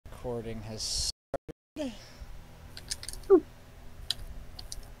recording has started.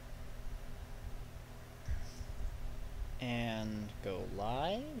 And go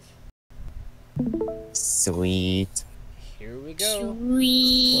live. Sweet. Here we go.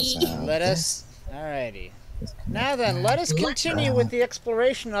 Sweet. Let us... Alrighty. Now then, let us continue with the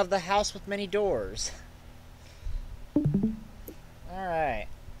exploration of the house with many doors. Alright.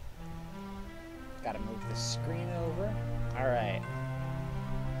 Gotta move the screen over. Alright.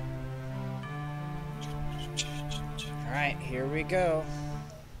 Alright, here we go.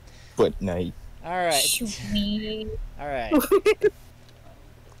 Good night. Alright. Sweet. Alright.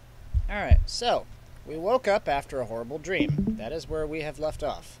 Alright, so, we woke up after a horrible dream. That is where we have left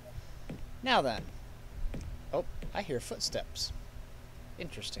off. Now then. Oh, I hear footsteps.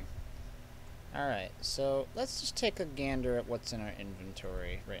 Interesting. Alright, so let's just take a gander at what's in our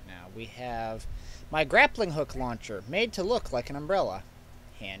inventory right now. We have my grappling hook launcher, made to look like an umbrella.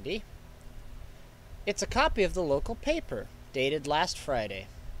 Handy. It's a copy of the local paper, dated last Friday.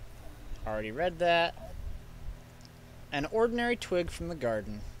 Already read that. An ordinary twig from the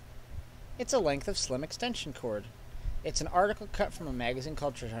garden. It's a length of slim extension cord. It's an article cut from a magazine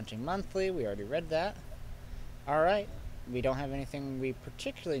called Treasure Hunting Monthly. We already read that. Alright. We don't have anything we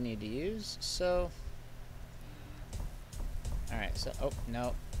particularly need to use, so... Alright, so... Oh,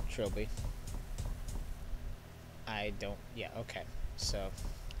 no. Trilby. I don't... Yeah, okay. So,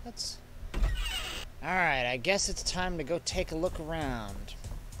 let's... Alright, I guess it's time to go take a look around.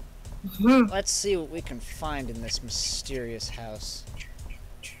 Let's see what we can find in this mysterious house.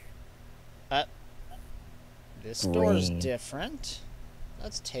 This door's different.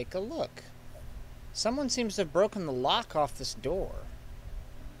 Let's take a look. Someone seems to have broken the lock off this door.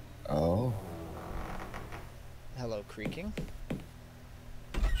 Oh. Hello, creaking.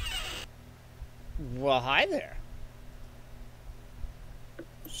 Well, hi there.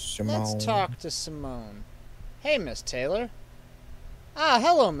 Simone. Let's talk to Simone. Hey, Miss Taylor. Ah,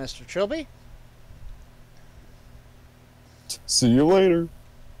 hello, Mr. Trilby. See you later.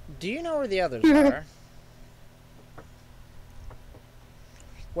 Do you know where the others are?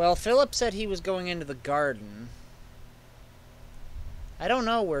 Well, Philip said he was going into the garden. I don't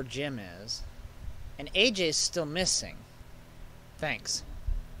know where Jim is. And AJ's still missing. Thanks.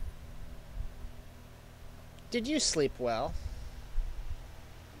 Did you sleep well?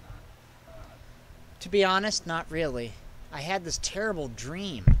 To be honest, not really. I had this terrible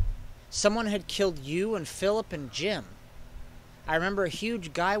dream. Someone had killed you and Philip and Jim. I remember a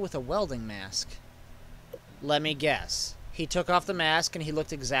huge guy with a welding mask. Let me guess. He took off the mask and he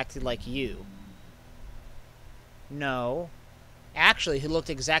looked exactly like you. No. Actually, he looked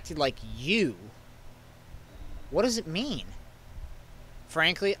exactly like you. What does it mean?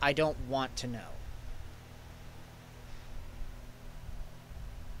 Frankly, I don't want to know.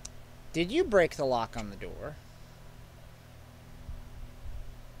 Did you break the lock on the door?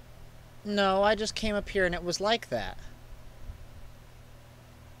 No, I just came up here and it was like that.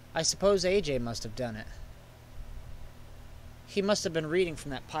 I suppose AJ must have done it. He must have been reading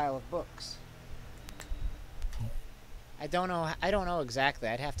from that pile of books. I don't know exactly.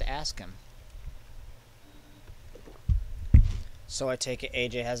 I'd have to ask him. So I take it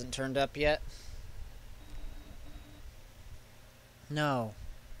AJ hasn't turned up yet? No.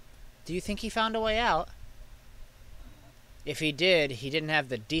 Do you think he found a way out? If he did, he didn't have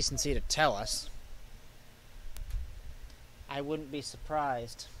the decency to tell us. I wouldn't be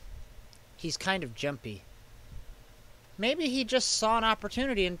surprised. He's kind of jumpy. Maybe he just saw an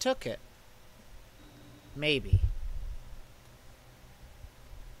opportunity and took it. Maybe.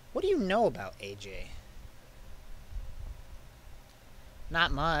 What do you know about AJ?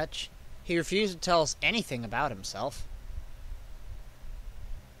 Not much. He refused to tell us anything about himself.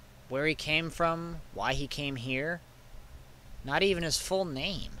 Where he came from, why he came here. Not even his full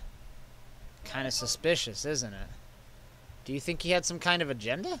name. Kind of suspicious, isn't it? Do you think he had some kind of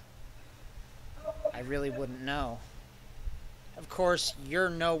agenda? I really wouldn't know. Of course, you're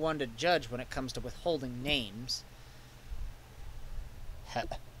no one to judge when it comes to withholding names.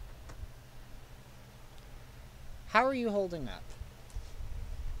 How are you holding up?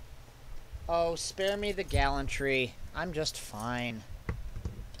 Oh, spare me the gallantry. I'm just fine.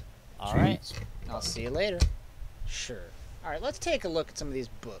 Alright, I'll see you later. Sure. Alright, let's take a look at some of these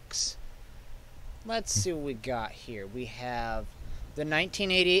books. Let's see what we got here. We have the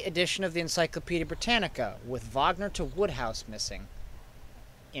 1980 edition of the Encyclopedia Britannica, with Wagner to Woodhouse missing.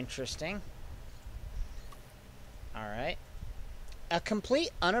 Interesting. Alright. A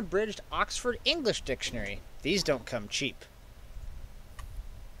complete unabridged Oxford English Dictionary. These don't come cheap.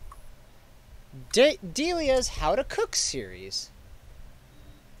 Delia's How to Cook series.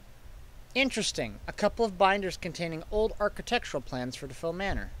 Interesting. A couple of binders containing old architectural plans for Defoe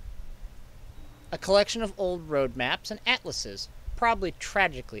Manor. A collection of old road maps and atlases, probably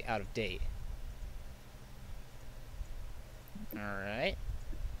tragically out of date. Alright.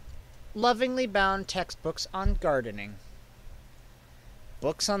 Lovingly bound textbooks on gardening.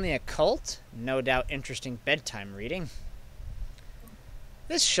 Books on the occult? No doubt interesting bedtime reading.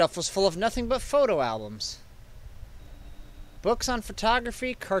 This shelf was full of nothing but photo albums. Books on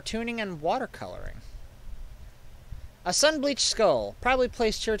photography, cartooning, and watercoloring. A sun-bleached skull, probably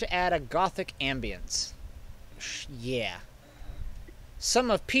placed here to add a gothic ambience. Yeah.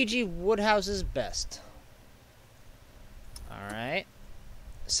 Some of P.G. Woodhouse's best. Alright.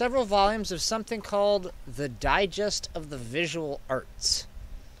 Several volumes of something called The Digest of the Visual Arts.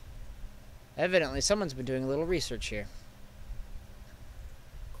 Evidently, someone's been doing a little research here.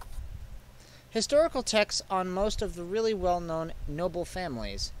 Historical texts on most of the really well-known noble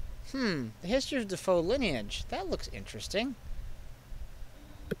families. The history of Defoe lineage. That looks interesting.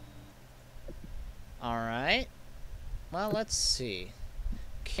 Alright. Well, let's see.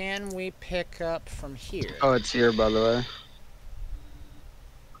 Can we pick up from here? Oh, it's here, by the way.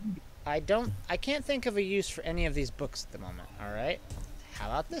 I can't think of a use for any of these books at the moment, alright? How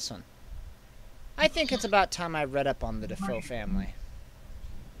about this one? I think it's about time I read up on the Defoe family.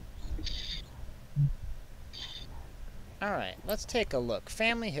 Alright, let's take a look.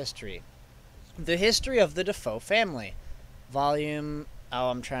 Family history. The history of the Defoe family. Volume... Oh,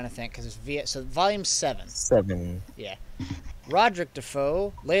 I'm trying to think, because it's so volume 7. 7. Yeah. Roderick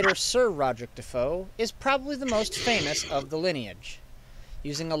Defoe, later Sir Roderick Defoe, is probably the most famous of the lineage.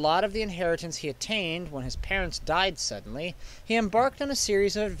 Using a lot of the inheritance he attained when his parents died suddenly, he embarked on a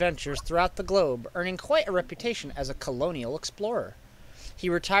series of adventures throughout the globe, earning quite a reputation as a colonial explorer. He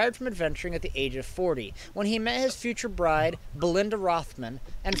retired from adventuring at the age of 40, when he met his future bride, Belinda Rothman,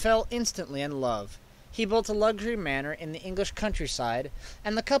 and fell instantly in love. He built a luxury manor in the English countryside,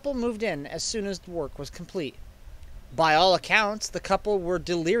 and the couple moved in as soon as the work was complete. By all accounts, the couple were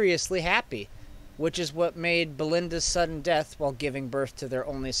deliriously happy, which is what made Belinda's sudden death while giving birth to their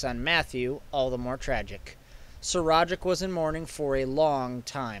only son Matthew all the more tragic. Sir Roderick was in mourning for a long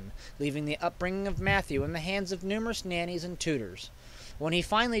time, leaving the upbringing of Matthew in the hands of numerous nannies and tutors. When he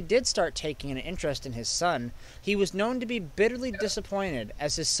finally did start taking an interest in his son, he was known to be bitterly disappointed,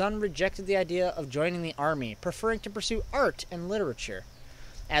 as his son rejected the idea of joining the army, preferring to pursue art and literature.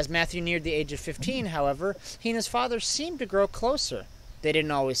 As Matthew neared the age of 15, however, he and his father seemed to grow closer. They didn't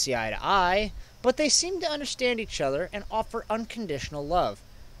always see eye to eye, but they seemed to understand each other and offer unconditional love.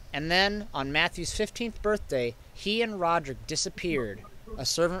 And then, on Matthew's 15th birthday, he and Roderick disappeared. A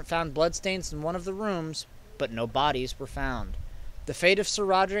servant found bloodstains in one of the rooms, but no bodies were found. The fate of Sir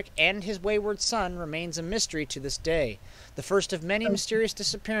Roderick and his wayward son remains a mystery to this day, the first of many mysterious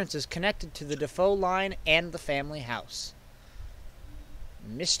disappearances connected to the Defoe line and the family house.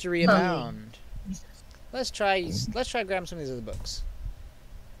 Mystery abound. Let's try grabbing some of these other books.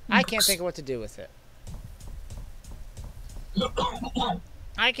 I can't think of what to do with it.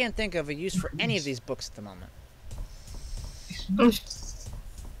 I can't think of a use for any of these books at the moment.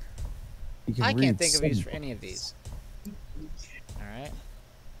 I can't think of a use for any of these. Alright.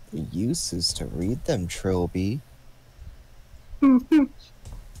 The use is to read them, Trilby.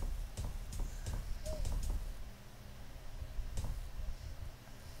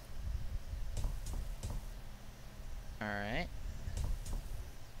 Alright.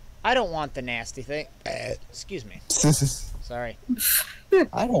 I don't want the nasty thing. Excuse me. Sorry.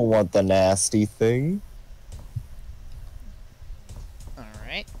 I don't want the nasty thing.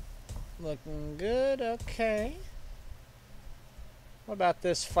 Alright. Looking good, okay. What about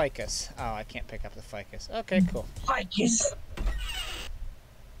this ficus? Oh, I can't pick up the ficus. Okay, cool. Ficus.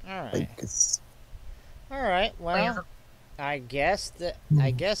 Alright. Like, Alright, well, I guess the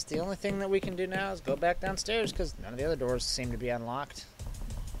only thing that we can do now is go back downstairs, because none of the other doors seem to be unlocked.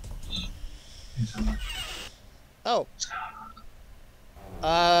 Oh.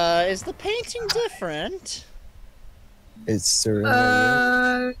 Is the painting different? it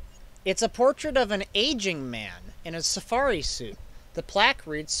certainly is. It's a portrait of an aging man in a safari suit. The plaque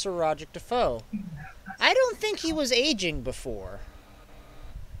reads Sir Roderick Defoe. I don't think he was aging before.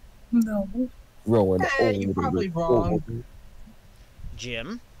 No. Growing You're older, probably wrong. older.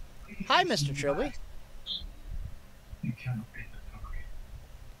 Jim? Hi, Mr. Trilby.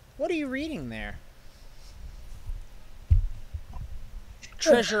 What are you reading there?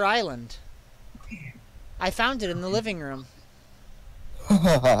 Treasure Island. I found it in the living room.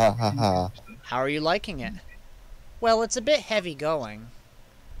 How are you liking it? Well, it's a bit heavy going.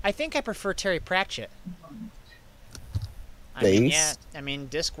 I think I prefer Terry Pratchett. I mean, yeah. Space? I mean,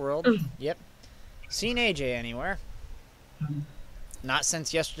 Discworld. Yep. Seen AJ anywhere? Not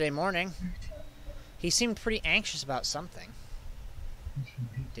since yesterday morning. He seemed pretty anxious about something.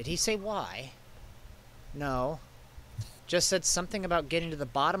 Did he say why? No. Just said something about getting to the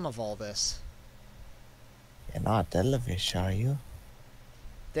bottom of all this. You're not Elvish, are you?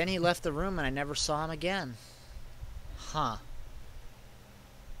 Then he left the room and I never saw him again. Huh.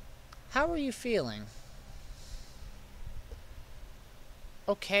 How are you feeling?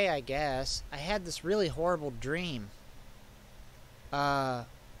 Okay, I guess. I had this really horrible dream. But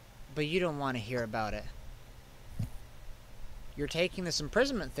you don't want to hear about it. You're taking this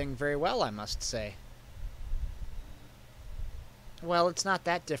imprisonment thing very well, I must say. Well, it's not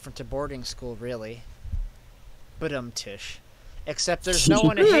that different to boarding school, really. Tish. Except there's no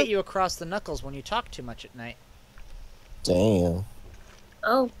one to hit you across the knuckles when you talk too much at night. Damn.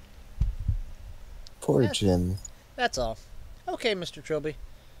 Oh. Poor Jim. That's all. Okay, Mr. Trilby.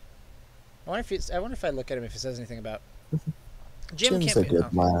 I wonder if I look at him if it says anything about Jim. Jim's Can't a be,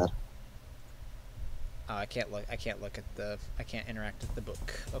 good lad. Oh, I can't look at the. I can't interact with the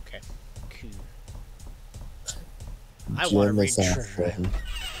book. Okay, cool. I want to read treasure.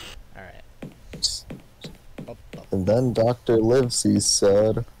 All right. And then Dr. Livesey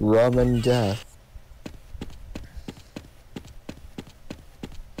said, rum and death.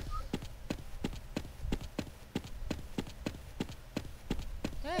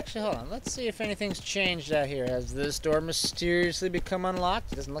 Actually, hold on. Let's see if anything's changed out here. Has this door mysteriously become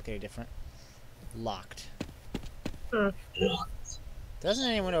unlocked? It doesn't look any different. Locked. Doesn't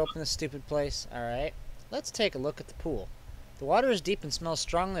anyone open this stupid place? Alright. Let's take a look at the pool. The water is deep and smells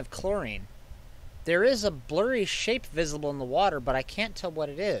strongly of chlorine. There is a blurry shape visible in the water, but I can't tell what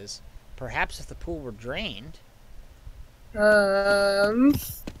it is. Perhaps if the pool were drained. It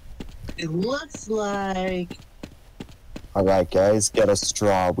looks like... Alright guys, get a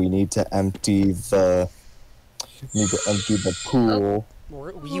straw. We need to empty the... pool.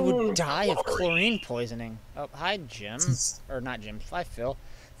 You would die of chlorine poisoning. Oh, hi, Jim. Or not Jim. Hi, Phil.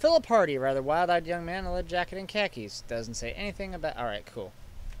 Philip Hardy, rather wild-eyed young man in a lead jacket and khakis. Doesn't say anything about... Alright, cool.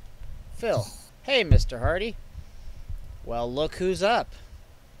 Phil. Hey, Mr. Hardy. Well, look who's up.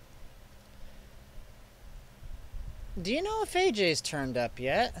 Do you know if AJ's turned up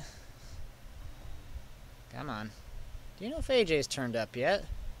yet? Come on. Do you know if AJ's turned up yet?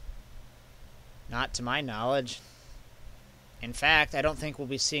 Not to my knowledge. In fact, I don't think we'll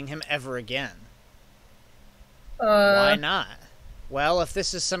be seeing him ever again. Why not? Well, if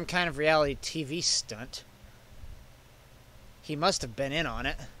this is some kind of reality TV stunt, he must have been in on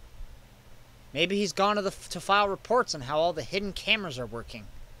it. Maybe he's gone to file reports on how all the hidden cameras are working.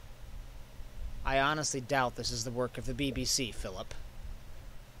 I honestly doubt this is the work of the BBC, Philip.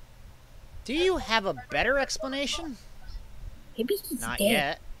 Do you have a better explanation? Maybe he's Not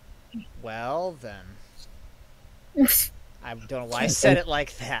dead. yet. Well, then. I don't know why I said it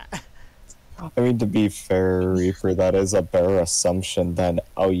like that. I mean, to be fair, Reaper, that is a better assumption than,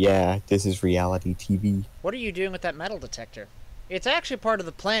 oh yeah, this is reality TV. What are you doing with that metal detector? It's actually part of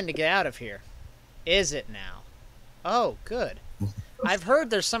the plan to get out of here. Is it now? Oh, good. I've heard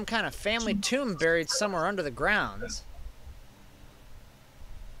there's some kind of family tomb buried somewhere under the grounds.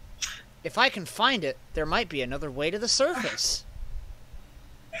 If I can find it, there might be another way to the surface.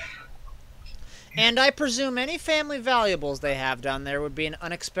 And I presume any family valuables they have down there would be an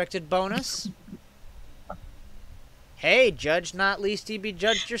unexpected bonus. Hey, judge not least ye be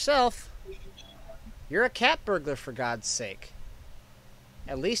judged yourself. You're a cat burglar, for God's sake.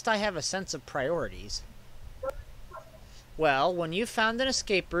 At least I have a sense of priorities. Well, when you've found an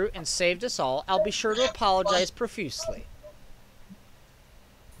escape route and saved us all, I'll be sure to apologize profusely.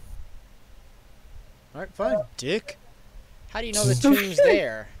 Alright, fine, dick. How do you know the tomb's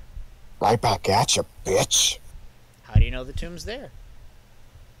there? Right back at you, bitch. How do you know the tomb's there?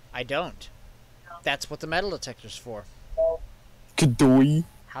 I don't. That's what the metal detector's for. Kadoy.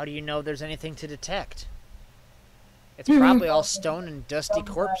 How do you know there's anything to detect? It's probably all stone and dusty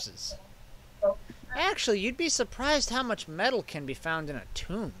corpses. Actually, you'd be surprised how much metal can be found in a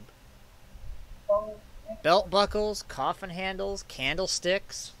tomb. Belt buckles, coffin handles,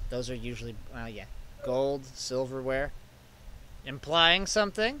 candlesticks. Those are usually, gold, silverware. Implying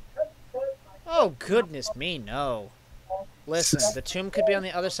something? Oh, goodness me, no. Listen, the tomb could be on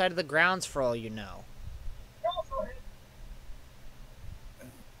the other side of the grounds for all you know.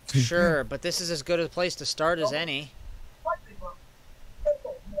 Sure, but this is as good a place to start as any.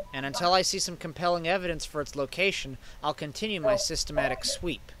 And until I see some compelling evidence for its location, I'll continue my systematic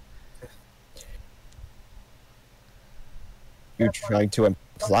sweep. You're trying to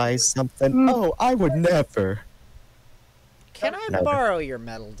imply something? Oh, I would never. Can I No. borrow your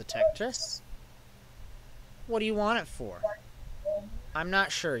metal detector? What do you want it for? I'm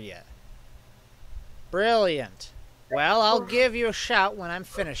not sure yet. Brilliant. Well, I'll give you a shout when I'm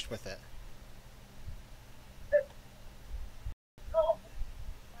finished with it.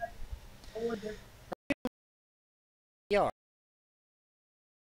 Yard.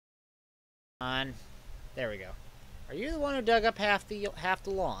 On. There we go. Are you the one who dug up half the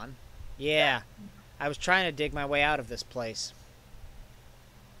lawn? Yeah. I was trying to dig my way out of this place.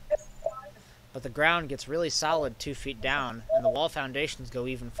 But the ground gets really solid 2 feet down, and the wall foundations go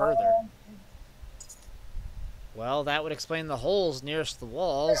even further. Well, that would explain the holes nearest the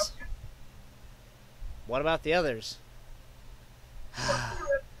walls. What about the others?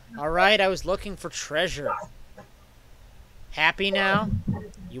 Alright, I was looking for treasure. Happy now?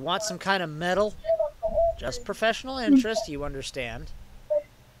 You want some kind of metal? Just professional interest, you understand.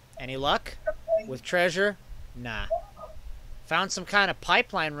 Any luck? With treasure? Nah. Found some kind of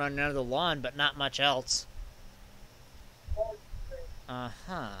pipeline running under the lawn, but not much else.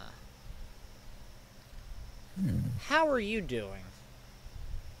 Uh-huh. How are you doing?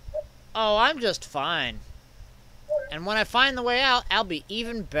 Oh, I'm just fine. And when I find the way out, I'll be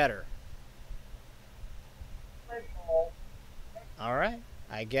even better. Alright,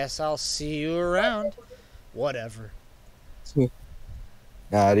 I guess I'll see you around. Whatever.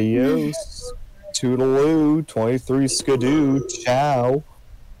 Adios. Toodaloo. 23 skidoo. Ciao.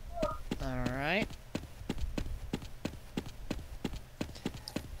 Alright.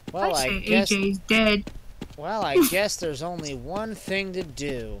 Well, I say guess... AJ's dead. Well, I guess there's only one thing to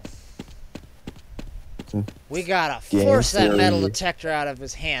do. We gotta force that metal detector out of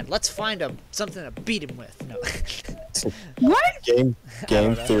his hand. Let's find something to beat him with. No. What?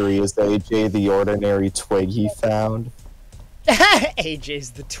 Game theory is AJ the ordinary twig he found.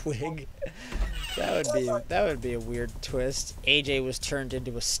 AJ's the twig. That would be a weird twist. AJ was turned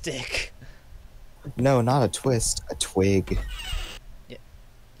into a stick. No, not a twist, a twig.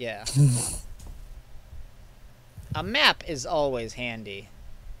 Yeah. A map is always handy.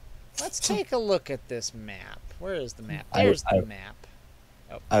 Let's take a look at this map. Where is the map? There's the map.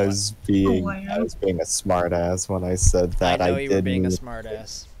 Oh, I was being a smartass when I said that. I know you were being a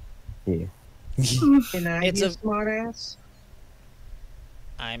smartass. Yeah. Can I It's be a a smartass?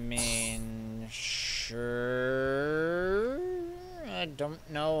 I mean, sure. I don't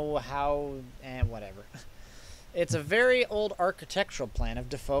know how. Whatever. It's a very old architectural plan of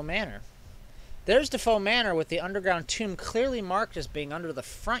Defoe Manor. There's Defoe Manor with the underground tomb clearly marked as being under the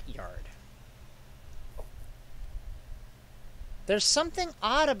front yard. There's something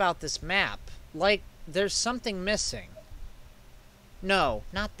odd about this map. Like, there's something missing. No,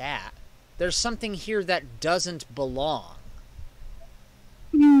 not that. There's something here that doesn't belong.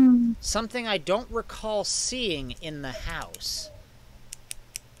 Something I don't recall seeing in the house.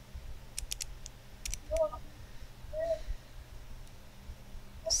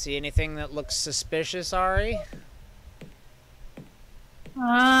 See anything that looks suspicious, Ari?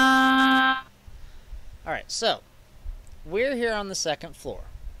 Alright, so we're here on the second floor.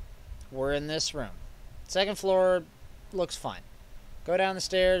 We're in this room. Second floor looks fine. Go down the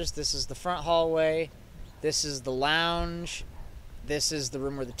stairs. This is the front hallway. This is the lounge. This is the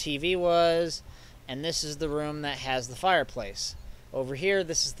room where the TV was. And this is the room that has the fireplace. Over here,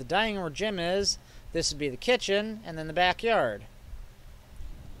 this is the dining room where Jim is. This would be the kitchen, and then the backyard.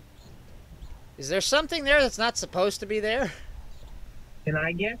 Is there something there that's not supposed to be there? Can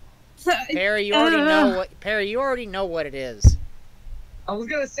I get? Perry, you already know what. Perry, you already know what it is. I was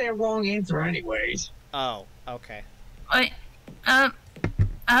gonna say a wrong answer anyways. Oh, okay.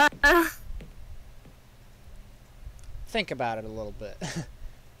 Think about it a little bit.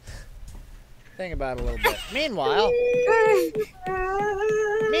 Think about it a little bit. Meanwhile,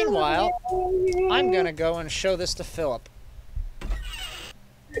 I'm gonna go and show this to Philip.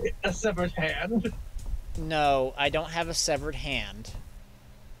 A severed hand. No, I don't have a severed hand.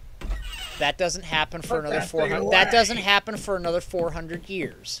 That doesn't happen for another 400. That doesn't happen for another 400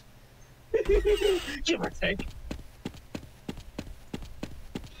 years. Give or take.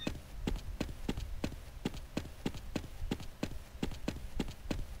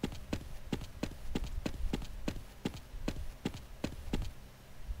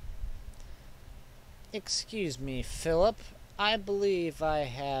 Excuse me, Philip. I believe I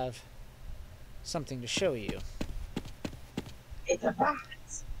have something to show you. It's a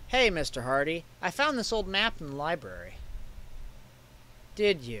box. Hey, Mr. Hardy. I found this old map in the library.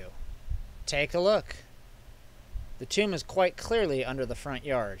 Did you? Take a look. The tomb is quite clearly under the front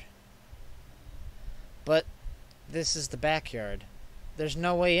yard. But this is the backyard. There's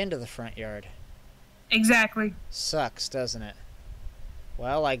no way into the front yard. Exactly. Sucks, doesn't it?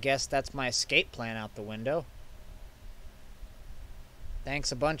 Well, I guess that's my escape plan out the window.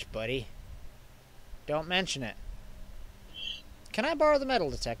 Thanks a bunch, buddy. Don't mention it. Can I borrow the metal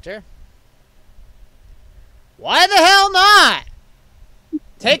detector? Why the hell not?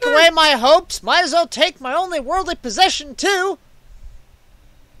 Take away my hopes, might as well take my only worldly possession, too.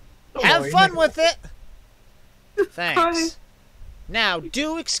 Have fun with it. Thanks. Now,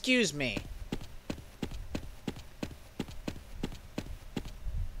 do excuse me.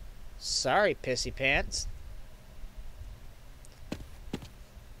 Sorry, pissy pants.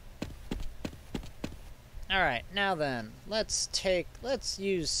 Alright, now then, let's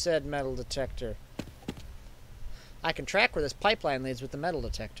use said metal detector. I can track where this pipeline leads with the metal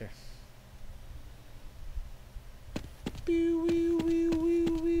detector.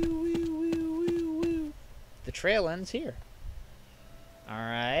 The trail ends here.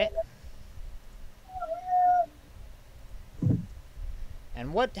 Alright.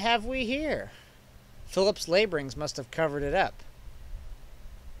 And what have we here? Philip's laborings must have covered it up.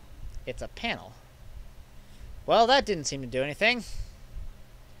 It's a panel. Well, that didn't seem to do anything.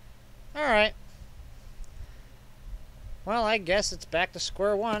 Alright. Well, I guess it's back to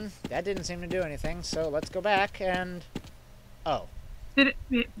square one. That didn't seem to do anything, so let's go back and... Oh. Did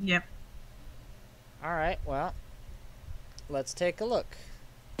it? Yep. Alright, well. Let's take a look.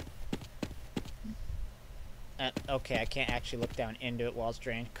 Okay, I can't actually look down into it while it's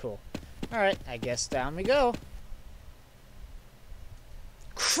drained. Cool. Alright, I guess down we go.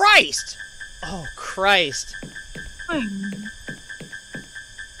 Christ! Oh, Christ.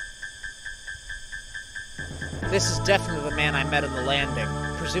 This is definitely the man I met on the landing.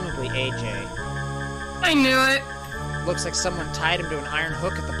 Presumably AJ. I knew it. Looks like someone tied him to an iron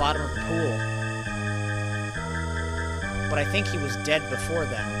hook at the bottom of the pool. But I think he was dead before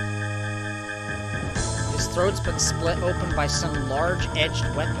then. His throat's been split open by some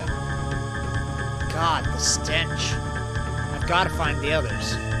large-edged weapon. God, the stench. I've got to find the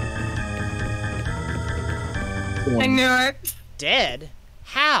others. I knew it. Dead?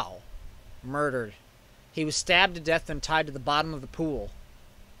 How? Murdered. He was stabbed to death and tied to the bottom of the pool.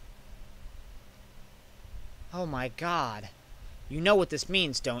 Oh my God. You know what this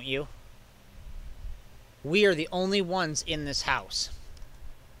means, don't you? We are the only ones in this house.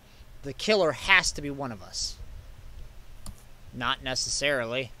 The killer has to be one of us. Not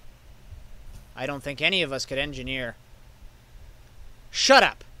necessarily. I don't think any of us could engineer. Shut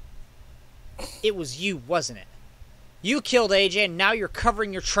up! It was you, wasn't it? You killed AJ and now you're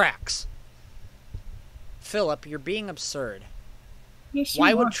covering your tracks. Philip, you're being absurd. Yes,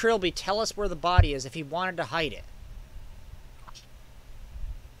 Why you would are. Trilby tell us where the body is if he wanted to hide it?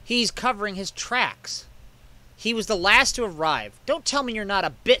 He's covering his tracks. He was the last to arrive. Don't tell me you're not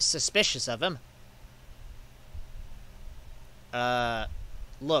a bit suspicious of him.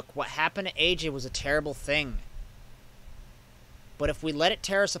 Look, what happened to AJ was a terrible thing. But if we let it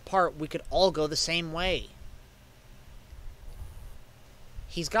tear us apart, we could all go the same way.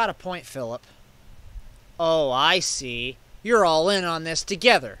 He's got a point, Philip. Oh, I see. You're all in on this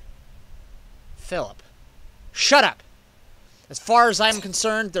together. Philip, shut up. As far as I'm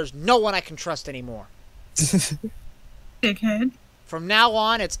concerned, there's no one I can trust anymore. Dickhead. From now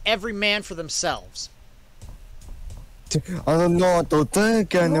on, it's every man for themselves. I'm not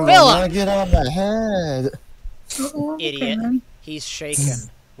thinking. Philip! Get on my head. Idiot. Okay, He's shaken.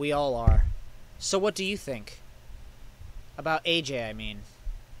 We all are. So what do you think? About AJ, I mean.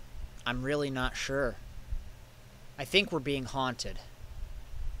 I'm really not sure. I think we're being haunted.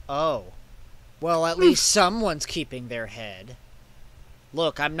 Oh. Well, at least someone's keeping their head.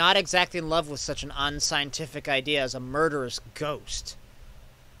 Look, I'm not exactly in love with such an unscientific idea as a murderous ghost.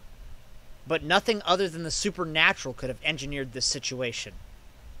 But nothing other than the supernatural could have engineered this situation.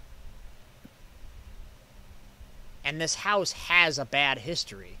 And this house has a bad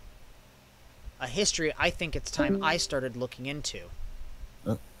history. A history I think it's time I started looking into.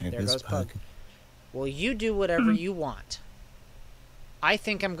 Oh, There goes Pug. Well, you do whatever you want. I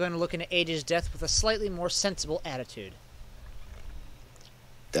think I'm going to look into AJ's death with a slightly more sensible attitude.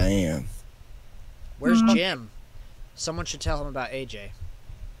 Damn. Where's Jim? Someone should tell him about AJ.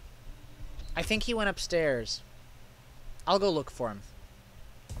 I think he went upstairs. I'll go look for him.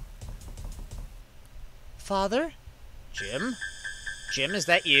 Father? Jim? Jim, is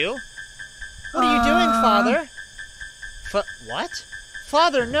that you? What are you doing, Father? What?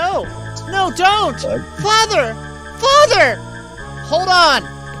 Father, no! No, don't! What? Father! Father! Hold on!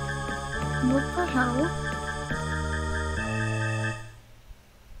 What the hell?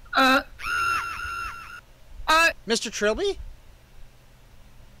 Mr. Trilby?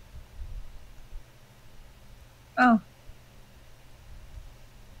 Oh.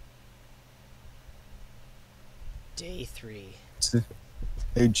 Day 3.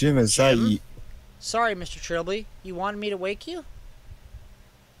 Hey, Jim, is that Jim? you? Sorry, Mr. Trilby. You wanted me to wake you?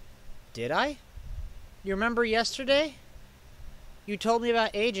 Did I? You remember yesterday? You told me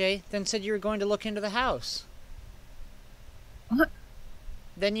about AJ, then said you were going to look into the house. What?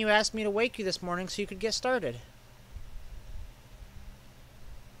 Then you asked me to wake you this morning so you could get started.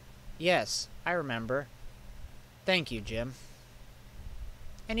 Yes, I remember. Thank you, Jim.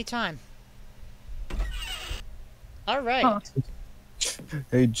 Anytime. Alright. Oh.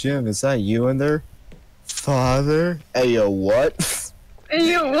 Hey, Jim, is that you in there? Father? Hey, yo, what?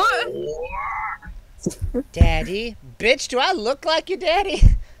 Hey, yo, what? Daddy? Bitch, do I look like your daddy?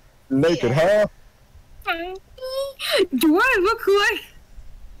 Naked, huh? Do I look like?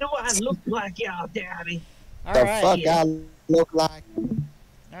 Do I look like y'all, daddy? The Alright. fuck I look like?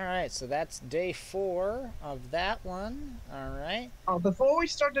 Alright, so that's day 4 of that one. Alright. Before we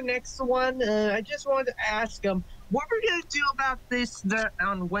start the next one, I just wanted to ask what we're gonna do about this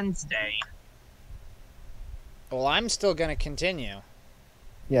on Wednesday. Well, I'm still gonna continue.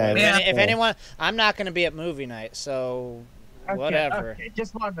 Yeah. If anyone, I'm not gonna be at movie night, so whatever. Okay,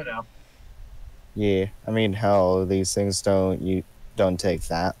 just wanted to know. Yeah, I mean, hell, these things don't take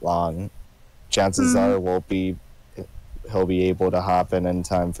that long. Chances are he'll be able to hop in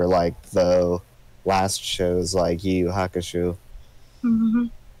time for like the last shows, like Yu Yu Hakusho. Mm-hmm.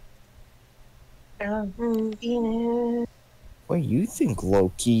 What do you think,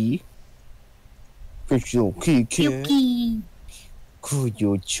 Loki? Pretty Loki cat. Yuki. Cool,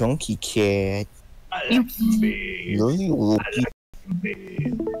 you chunky cat. Yuki. Love you, Loki.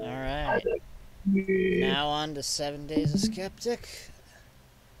 Alright. Now on to 7 Days of Skeptic.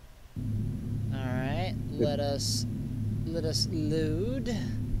 Alright, let us load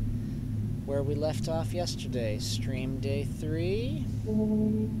where we left off yesterday. Stream day 3.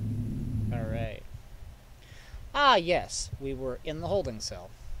 Alright. Ah, yes, we were in the holding cell.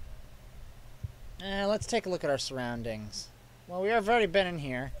 Let's take a look at our surroundings. Well, we have already been in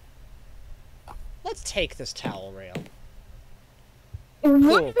here. Let's take this towel rail.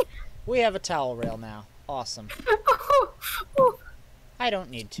 Cool. We have a towel rail now. Awesome. I don't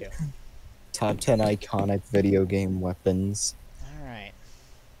need to. Top 10 iconic video game weapons. Alright.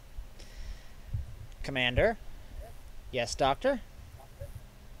 Commander? Yes, Doctor?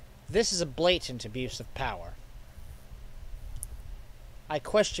 This is a blatant abuse of power. I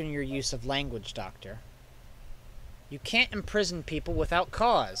question your use of language, Doctor. You can't imprison people without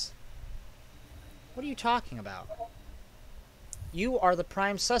cause. What are you talking about? You are the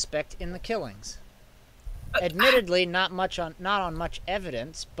prime suspect in the killings. Admittedly, not on much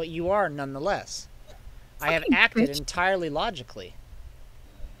evidence, but you are nonetheless. I have acted entirely logically.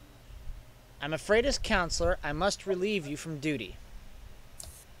 I'm afraid as counselor, I must relieve you from duty.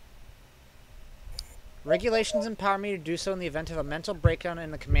 Regulations empower me to do so in the event of a mental breakdown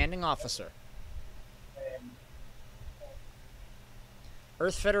in the commanding officer.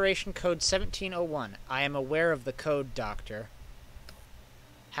 Earth Federation Code 1701. I am aware of the code, Doctor.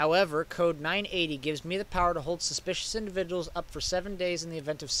 However, Code 980 gives me the power to hold suspicious individuals up for 7 days in the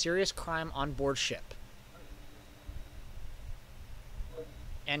event of serious crime on board ship.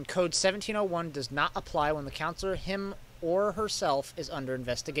 And Code 1701 does not apply when the counselor, him or herself, is under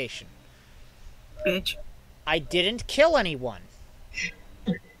investigation. Bitch. I didn't kill anyone.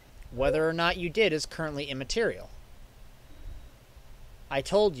 Whether or not you did is currently immaterial. I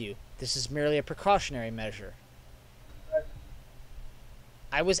told you, this is merely a precautionary measure.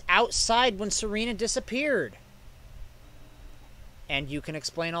 I was outside when Serena disappeared. And you can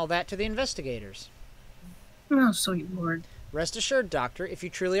explain all that to the investigators. Oh, sweet lord. Rest assured, Doctor, if you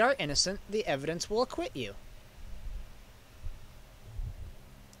truly are innocent, the evidence will acquit you.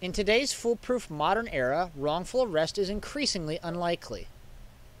 In today's foolproof modern era, wrongful arrest is increasingly unlikely.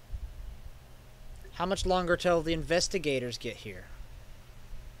 How much longer till the investigators get here?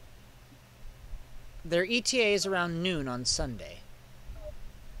 Their ETA is around noon on Sunday.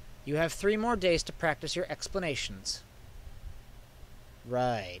 You have 3 more days to practice your explanations.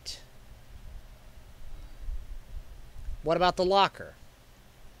 Right. What about the locker?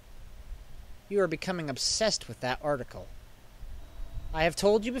 You are becoming obsessed with that article. I have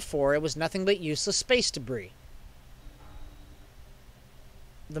told you before it was nothing but useless space debris.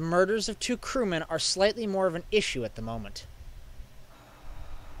 The murders of 2 crewmen are slightly more of an issue at the moment.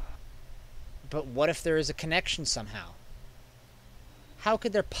 But what if there is a connection somehow? How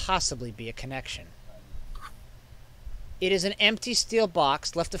could there possibly be a connection? It is an empty steel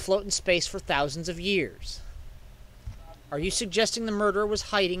box left afloat in space for thousands of years. Are you suggesting the murderer was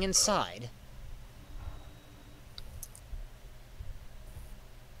hiding inside?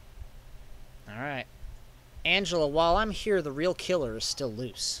 Angela, while I'm here, the real killer is still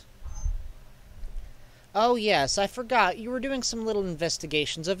loose. Oh yes, I forgot. You were doing some little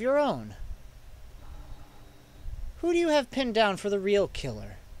investigations of your own. Who do you have pinned down for the real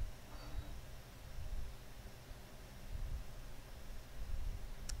killer?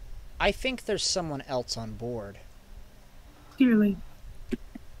 I think there's someone else on board. Clearly.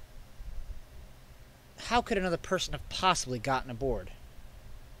 How could another person have possibly gotten aboard?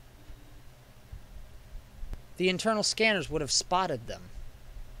 The internal scanners would have spotted them.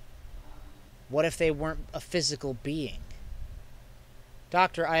 What if they weren't a physical being?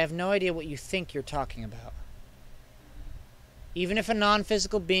 Doctor, I have no idea what you think you're talking about. Even if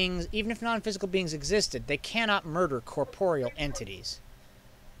non-physical beings existed, they cannot murder corporeal entities.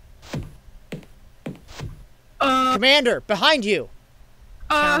 Commander, behind you!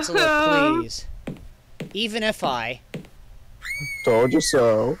 Counselor, please. Even if I... Told you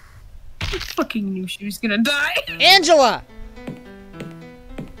so. I fucking knew she was gonna die. Angela!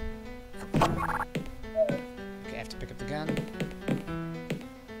 Okay, I have to pick up the gun.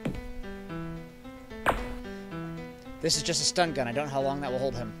 This is just a stun gun. I don't know how long that will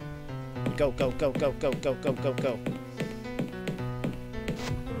hold him. Go, go, go, go, go, go, go, go, go.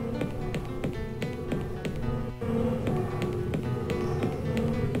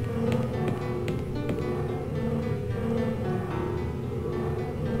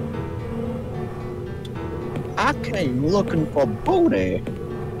 I came looking for booty.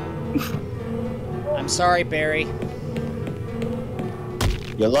 I'm sorry, Barry.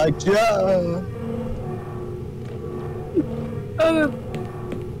 You like yeah.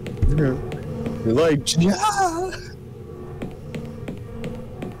 You like yeah.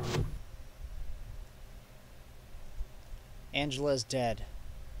 Angela is dead.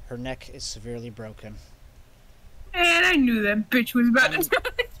 Her neck is severely broken. And I knew that bitch was about to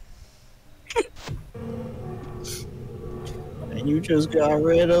die. And you just got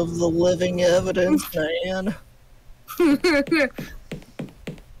rid of the living evidence, man.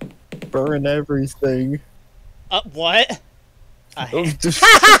 Burn everything. What?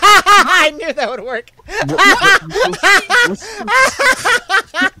 I knew that would work.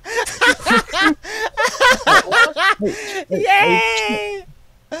 Yay!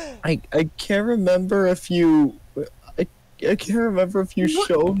 I can't remember if you. I can't remember if you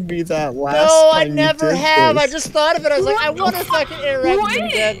showed me that last No, I time never you did have. this. I just thought of it. I was like, I wonder if I can interact with a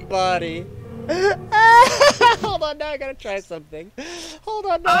dead body. Hold on, now I gotta try something. Hold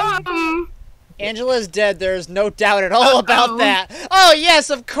on, now. Angela's dead. There's no doubt at all about that. Oh,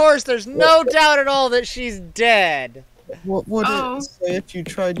 yes, of course. There's no doubt at all that she's dead. What would it say if you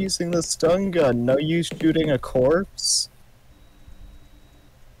tried using the stun gun? No use shooting a corpse?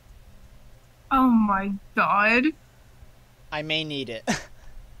 Oh my god. I may need it.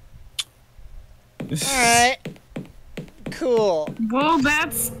 Alright. Cool. Well,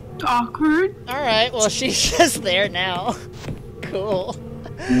 that's awkward. Alright, well, she's just there now. Cool.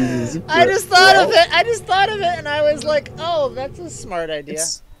 Jesus I just thought of it. I just thought of it, and I was like, "Oh, that's a smart idea."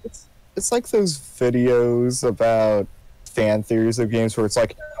 It's like those videos about fan theories of games where it's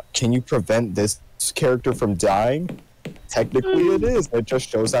like, can you prevent this character from dying? Technically, it is. It just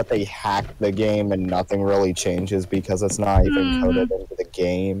shows that they hacked the game and nothing really changes because it's not even coded into the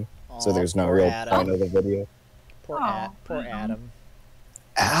game. So there's no real point of the video. Poor Adam.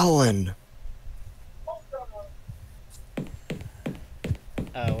 Alan.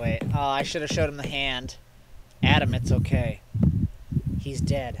 Oh wait. Oh, I should have showed him the hand. Adam, it's okay. He's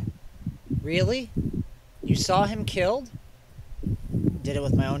dead. Really? You saw him killed? Did it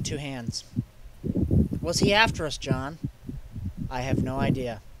with my own two hands. Was he after us, John? I have no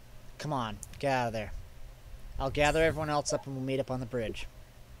idea. Come on, get out of there. I'll gather everyone else up and we'll meet up on the bridge.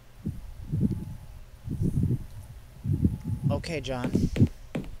 Okay, John.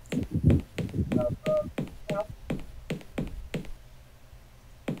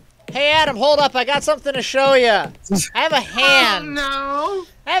 Hey, Adam, hold up. I got something to show you. I have a hand. Oh, no.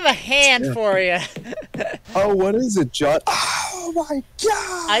 I have a hand for you. Oh, what is it, John? Oh my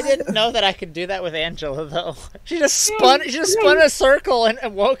god! I didn't know that I could do that with Angela, though. She just spun. She just spun in a circle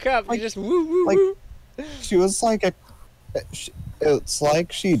and woke up. She just woo woo woo. She was like a. It's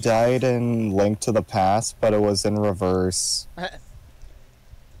like she died in Link to the Past, but it was in reverse. A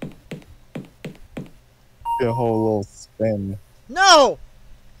whole little spin. No!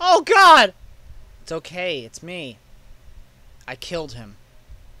 Oh God! It's okay. It's me. I killed him.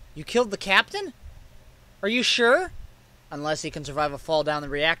 You killed the captain? Are you sure? Unless he can survive a fall down the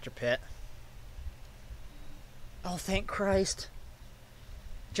reactor pit. Oh, thank Christ.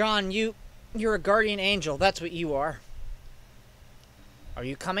 John, you're a guardian angel. That's what you are. Are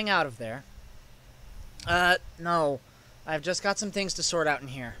you coming out of there? No. I've just got some things to sort out in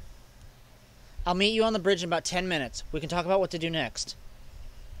here. I'll meet you on the bridge in about 10 minutes. We can talk about what to do next.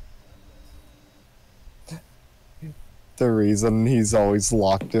 The reason he's always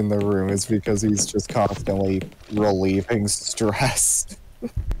locked in the room is because he's just constantly relieving stress.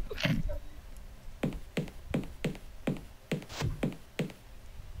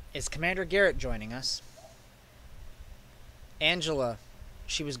 Is Commander Garrett joining us? Angela,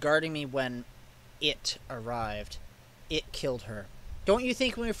 she was guarding me when it arrived. It killed her. Don't you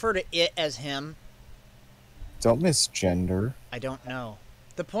think we refer to it as him? Don't misgender. I don't know.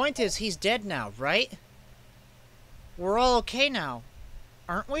 The point is, he's dead now, right? We're all okay now,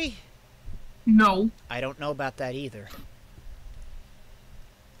 aren't we? No. I don't know about that either.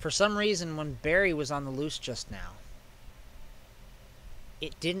 For some reason, when Barry was on the loose just now,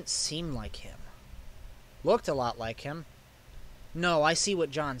 it didn't seem like him. Looked a lot like him. No, I see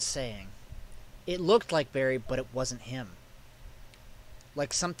what John's saying. It looked like Barry, but it wasn't him.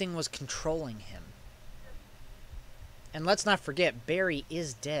 Like something was controlling him. And let's not forget, Barry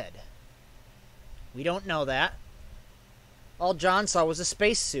is dead. We don't know that. All John saw was a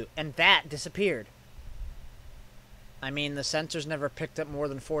spacesuit, and that disappeared. I mean, the sensors never picked up more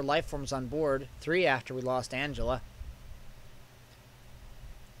than 4 life forms on board, 3 after we lost Angela.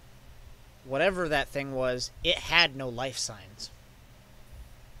 Whatever that thing was, it had no life signs.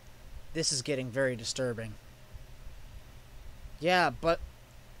 This is getting very disturbing. Yeah, but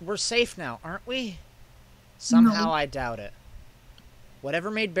we're safe now, aren't we? Somehow No. I doubt it. Whatever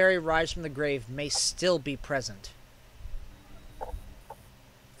made Barry rise from the grave may still be present.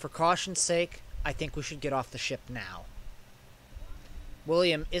 For caution's sake, I think we should get off the ship now.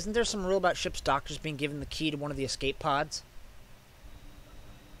 William, isn't there some rule about ship's doctors being given the key to one of the escape pods?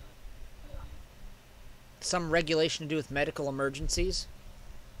 Some regulation to do with medical emergencies?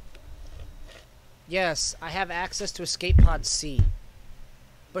 Yes, I have access to escape pod C.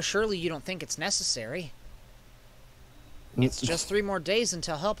 But surely you don't think it's necessary. It's just 3 more days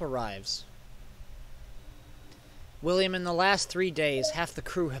until help arrives. William, in the last 3 days, half the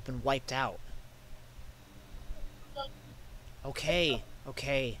crew have been wiped out. Okay,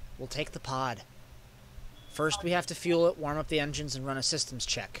 we'll take the pod. First, we have to fuel it, warm up the engines, and run a systems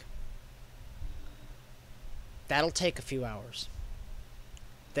check. That'll take a few hours.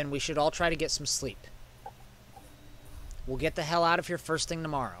 Then we should all try to get some sleep. We'll get the hell out of here first thing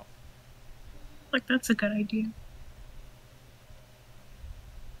tomorrow. Like, that's a good idea.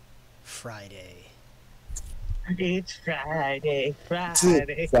 Friday. It's Friday.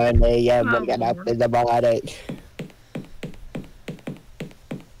 Friday, yeah, Oh, waking up Lord. in the morning.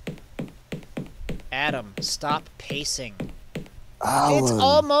 Adam, stop pacing. Alan. It's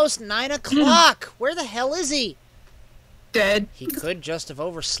almost 9 o'clock! Where the hell is he? Dead. He could just have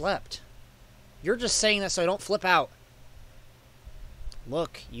overslept. You're just saying that so I don't flip out.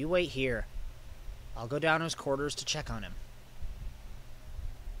 Look, you wait here. I'll go down to his quarters to check on him.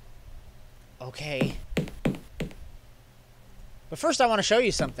 Okay. But first I want to show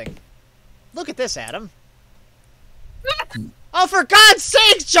you something. Look at this, Adam. Oh, for God's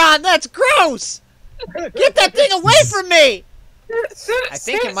sakes, John, that's gross! Get that thing away from me! I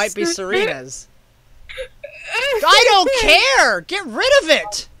think it might be Serena's. I don't care! Get rid of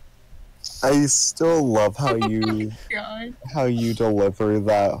it! I still love how you God. how you deliver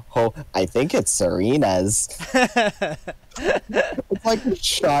that whole. I think it's Serena's. It's like a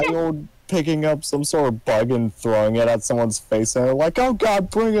child picking up some sort of bug and throwing it at someone's face, and they're like, "Oh God,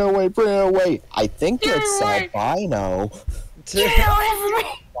 bring it away, bring it away!" I think Get it's away. albino. Get away from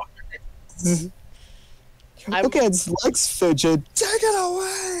me! Look at its legs fidget. Take it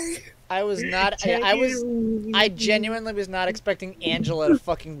away. I was not. I genuinely was not expecting Angela to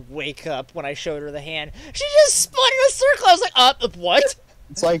fucking wake up when I showed her the hand. She just spun in a circle. I was like, what?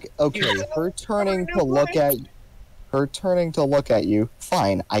 It's like, okay, her turning to look at you,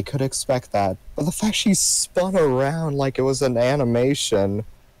 fine, I could expect that. But the fact she spun around like it was an animation.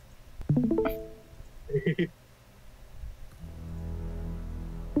 All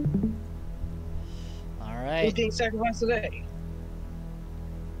Who's right, getting sacrificed today?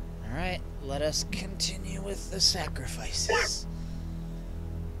 all right. Let us continue with the sacrifices.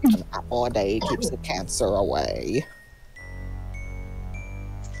 An apple a day keeps the cancer away.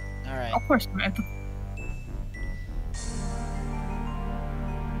 All right. Of course, Samantha.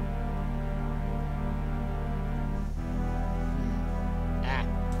 Ah.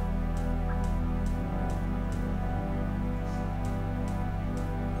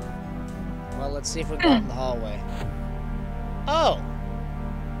 Well, let's see if we can go out in the hallway. Oh,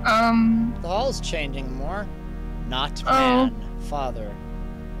 the hall's changing more. Not Oh. man, father.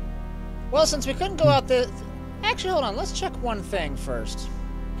 Well, since we couldn't go out the... Actually, hold on. Let's check one thing first.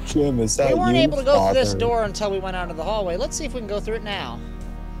 Jim, is that We weren't you, able to go through this Father? door until we went out of the hallway. Let's see if we can go through it now.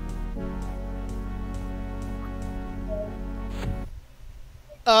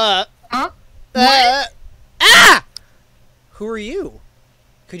 Huh? Ah! Who are you?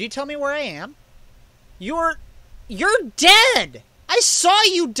 Could you tell me where I am? You're dead! I saw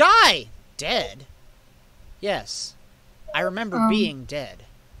you die! Dead? Yes. I remember being dead.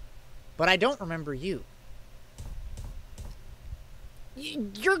 But I don't remember you.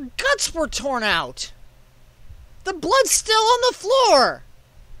 Your guts were torn out! The blood's still on the floor!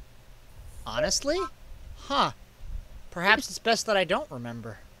 Honestly? Huh. Perhaps it's best that I don't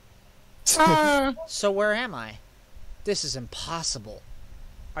remember. So where am I? This is impossible.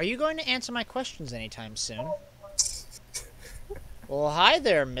 Are you going to answer my questions anytime soon? Well, hi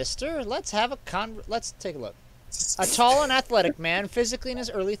there, mister. Let's have a let's take a look. A tall and athletic man, physically in his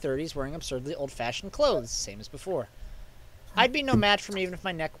early 30s, wearing absurdly old-fashioned clothes, same as before. I'd be no match for him even if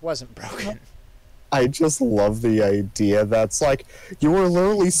my neck wasn't broken. I just love the idea that's like, you were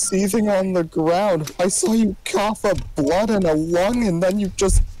literally seething on the ground. I saw you cough up blood in a lung and then you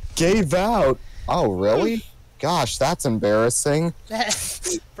just gave out. Oh, really? Gosh, that's embarrassing.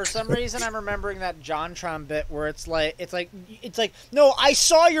 For some reason, I'm remembering that JonTron bit where it's like, no, I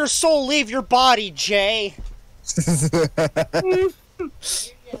saw your soul leave your body, Jay.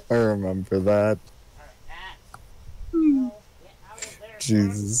 I remember that.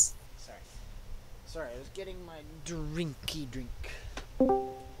 Jesus. Sorry, I was getting my drinky drink.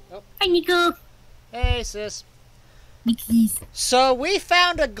 Hi, Nico. Hey, sis. Nikki's. So we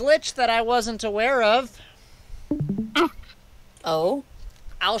found a glitch that I wasn't aware of. Oh?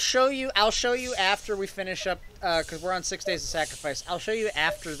 I'll show you after we finish up, because we're on 6 Days of Sacrifice. I'll show you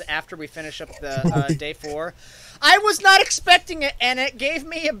after we finish up the day 4. I was not expecting it, and it gave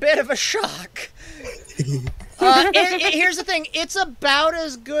me a bit of a shock. Here's the thing: it's about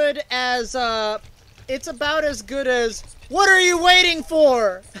as good as What are you waiting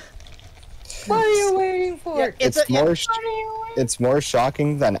for? What are you waiting for? Yeah, it's more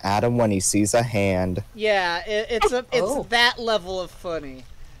shocking than Adam when he sees a hand. Yeah, it's that level of funny.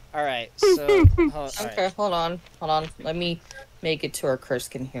 All right, so Okay, hold on. Let me make it to where Chris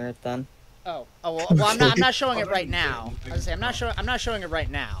can hear it then. Well, I'm not showing it right now. I was gonna say, I'm not showing it right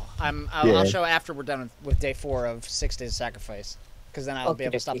now. I'll show after we're done with day 4 of 6 Days of Sacrifice, because then I'll be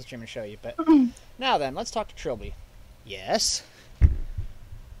able to stop the stream and show you. But now then, let's talk to Trilby. Yes.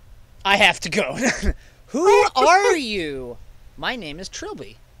 I have to go. Who are you? My name is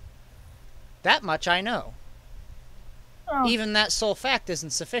Trilby. That much I know. Oh. Even that sole fact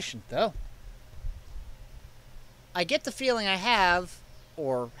isn't sufficient, though. I get the feeling I have,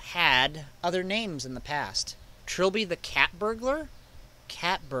 or had, other names in the past. Trilby the Cat Burglar?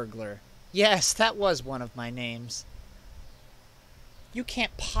 Cat Burglar. Yes, that was one of my names. You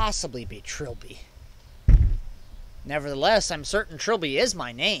can't possibly be Trilby. Nevertheless, I'm certain Trilby is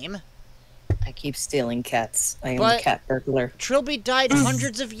my name. I keep stealing cats. I am But- a cat burglar. Trilby died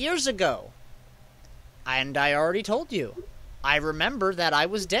hundreds of years ago. And I already told you. I remember that I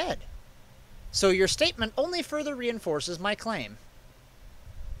was dead. So your statement only further reinforces my claim.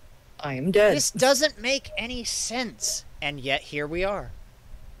 I am dead. This doesn't make any sense. And yet here we are.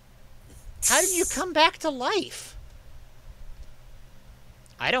 How did you come back to life?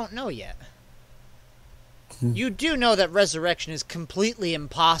 I don't know yet. You do know that resurrection is completely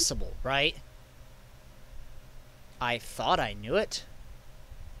impossible, right? I thought I knew it.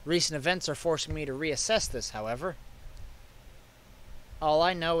 Recent events are forcing me to reassess this, however. All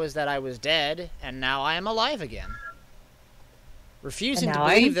I know is that I was dead, and now I am alive again. Refusing And to now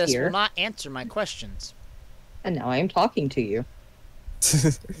I believe am this here. will not answer my questions. And now I am talking to you.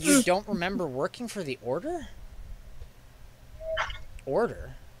 You don't remember working for the Order?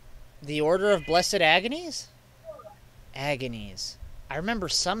 Order? The Order of Blessed Agonies? Agonies. I remember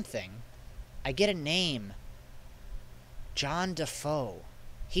something. I get a name. John Defoe.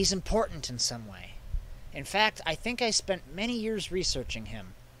 He's important in some way. In fact, I think I spent many years researching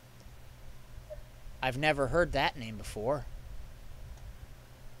him. I've never heard that name before.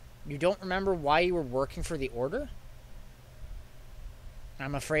 You don't remember why you were working for the Order?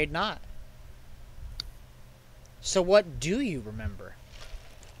 I'm afraid not. So what do you remember?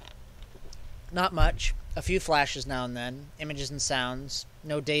 Not much. A few flashes now and then. Images and sounds.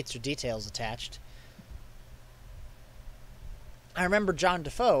 No dates or details attached. I remember John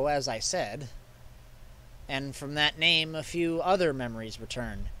Defoe, as I said. And from that name, a few other memories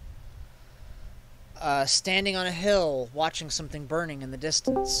returned. Standing on a hill, watching something burning in the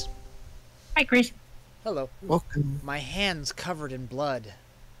distance. Hi, Chris. Hello. Welcome. My hands covered in blood.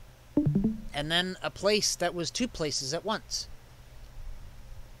 And then a place that was two places at once.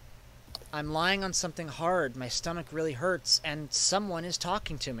 I'm lying on something hard, my stomach really hurts, and someone is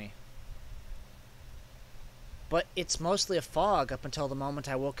talking to me. But it's mostly a fog up until the moment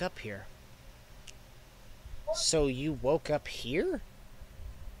I woke up here. So you woke up here?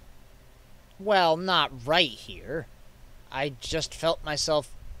 Well, not right here. I just felt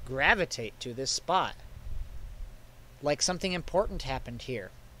myself gravitate to this spot. Like something important happened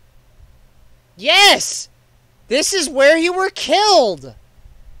here. Yes! This is where you were killed!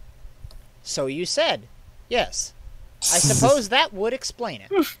 So you said. Yes. I suppose that would explain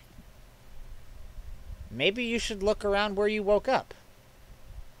it. Maybe you should look around where you woke up.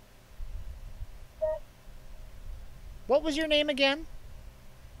 What was your name again?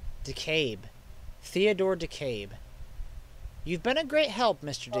 DeCabe. Theodore DeCabe. You've been a great help,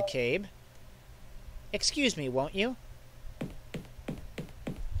 Mr. DeCabe. Excuse me, won't you?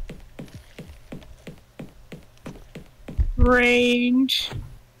 Range.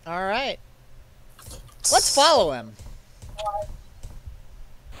 All right. Let's follow him.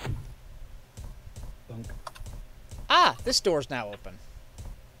 Ah, this door's now open.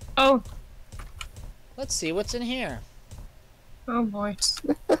 Oh. Let's see what's in here. Oh boy.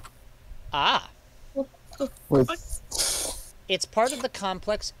 Ah, With it's part of the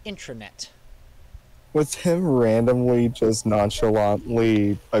complex intranet. with him randomly just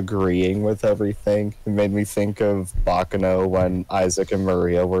nonchalantly agreeing with everything, it made me think of Bakano when Isaac and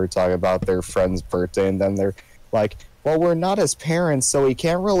Maria were talking about their friend's birthday, and then they're like, well, we're not his parents, so we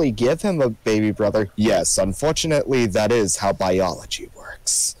can't really give him a baby brother. Yes, unfortunately, that is how biology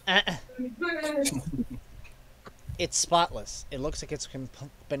works. It's spotless. It looks like it's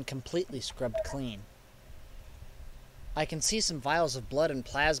been completely scrubbed clean. I can see some vials of blood and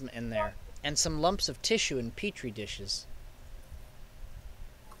plasma in there, and some lumps of tissue in petri dishes.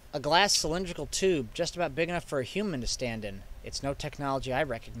 A glass cylindrical tube, just about big enough for a human to stand in. It's no technology I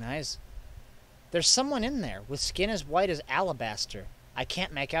recognize. There's someone in there, with skin as white as alabaster. I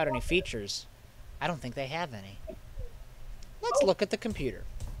can't make out any features. I don't think they have any. Let's look at the computer.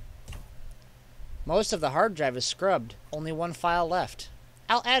 Most of the hard drive is scrubbed, only one file left.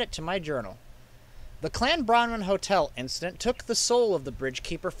 I'll add it to my journal. The Clan Bronwyn Hotel incident took the soul of the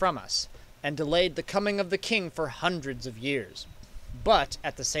Bridgekeeper from us, and delayed the coming of the king for hundreds of years. But,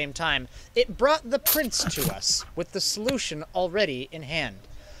 at the same time, it brought the prince to us, with the solution already in hand.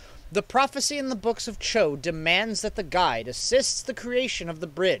 The prophecy in the books of Chzo demands that the guide assists the creation of the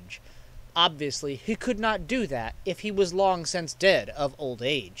bridge. Obviously, he could not do that if he was long since dead of old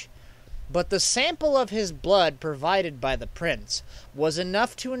age. But the sample of his blood provided by the prince was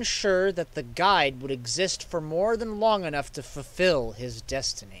enough to ensure that the guide would exist for more than long enough to fulfill his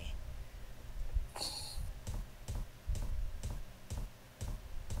destiny.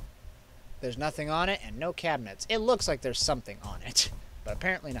 There's nothing on it and no cabinets. It looks like there's something on it, but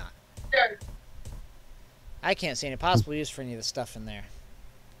apparently not. I can't see any possible use for any of the stuff in there.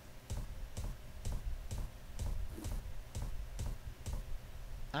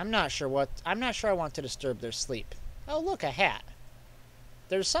 I'm not sure I want to disturb their sleep. Oh, look, a hat.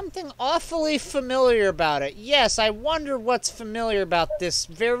 There's something awfully familiar about it. Yes, I wonder what's familiar about this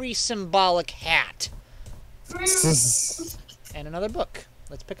very symbolic hat. And another book.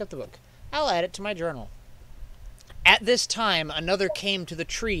 Let's pick up the book. I'll add it to my journal. At this time, another came to the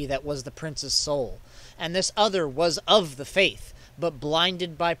tree that was the prince's soul, and this other was of the faith, but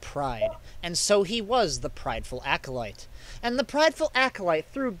blinded by pride, and so he was the prideful acolyte. And the prideful acolyte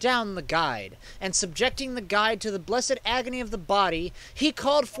threw down the guide, and subjecting the guide to the blessed agony of the body, he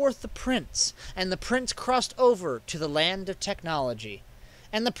called forth the prince, and the prince crossed over to the land of technology.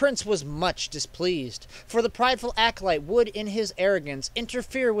 And the prince was much displeased, for the prideful acolyte would in his arrogance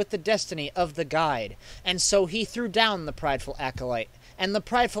interfere with the destiny of the guide, and so he threw down the prideful acolyte, and the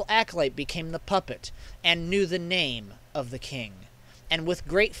prideful acolyte became the puppet, and knew the name of the king. And with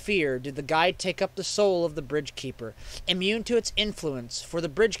great fear did the guide take up the soul of the Bridgekeeper, immune to its influence, for the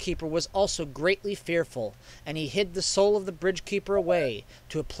Bridgekeeper was also greatly fearful, and he hid the soul of the Bridgekeeper away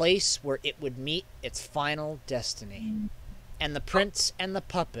to a place where it would meet its final destiny. And the prince and the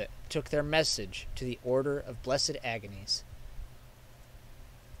puppet took their message to the Order of Blessed Agonies.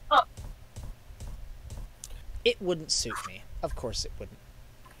 It wouldn't suit me. Of course it wouldn't.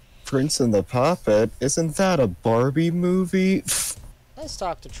 Prince and the Puppet? Isn't that a Barbie movie? Let's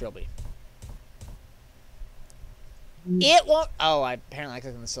talk to Trilby. It won't... Oh, apparently I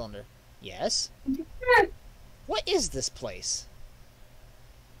clicked on the cylinder. Yes? What is this place?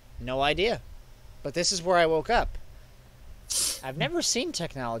 No idea. But this is where I woke up. I've never seen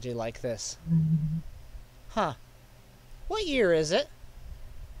technology like this. Huh. What year is it?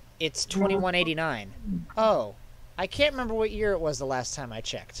 It's 2189. Oh, I can't remember what year it was the last time I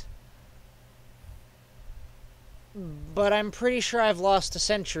checked. But I'm pretty sure I've lost a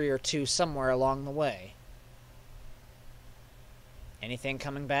century or two somewhere along the way. Anything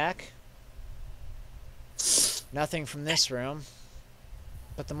coming back? Nothing from this room.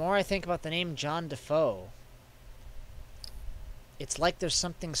 But the more I think about the name John Defoe, it's like there's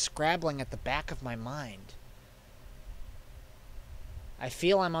something scrabbling at the back of my mind. I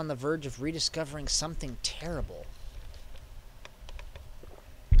feel I'm on the verge of rediscovering something terrible.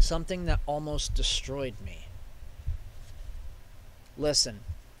 Something that almost destroyed me. Listen,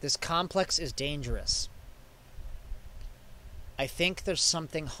 this complex is dangerous. I think there's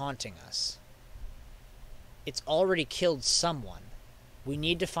something haunting us. It's already killed someone. We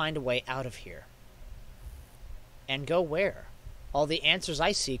need to find a way out of here. And go where? All the answers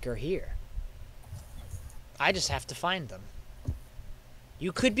I seek are here. I just have to find them.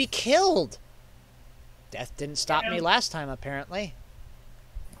 You could be killed! Death didn't stop me last time, apparently.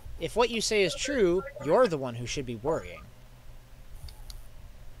 If what you say is true, you're the one who should be worrying.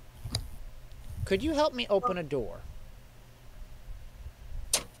 Could you help me open a door?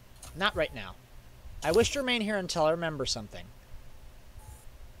 Not right now. I wish to remain here until I remember something.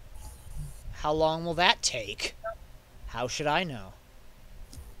 How long will that take? How should I know?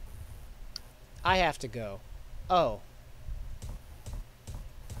 I have to go. Oh.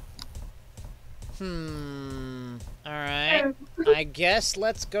 Alright. I guess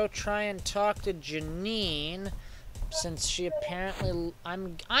let's go try and talk to Janine, since she apparently...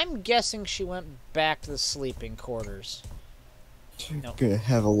 I'm guessing she went back to the sleeping quarters. Nope. Gonna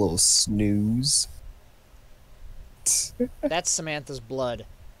have a little snooze. That's Samantha's blood.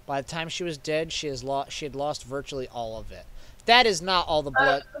 By the time she was dead, she had lost virtually all of it. That is not all the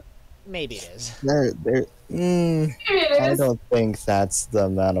blood. Maybe it is. I don't think that's the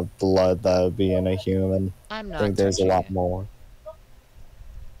amount of blood that would be in a human. I'm not I think there's a lot more.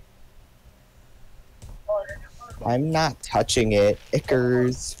 I'm not touching it.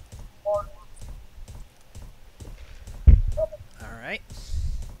 Ickers. Alright.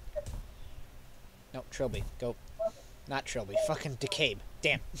 No, Trilby. Go. Not Trilby. Fucking DeCabe.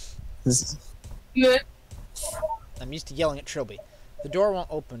 Damn. Good. I'm used to yelling at Trilby. The door won't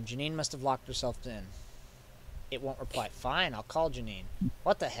open. Janine must have locked herself in. It won't reply. Fine, I'll call Janine.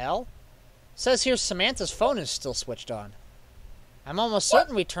 What the hell? Says here Samantha's phone is still switched on. I'm almost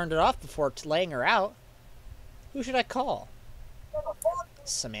certain we turned it off before laying her out. Who should I call?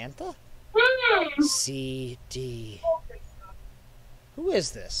 Samantha? CD. Who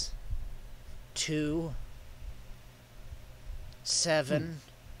is this? 2 7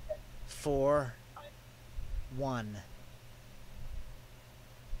 4 1.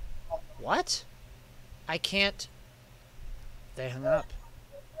 What? I can't. They hung up.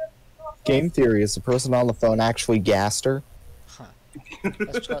 Game theory, is the person on the phone actually gassed her? Huh.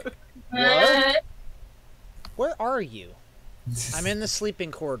 Let's try. What? Where are you? I'm in the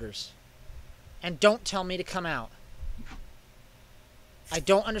sleeping quarters. And don't tell me to come out. I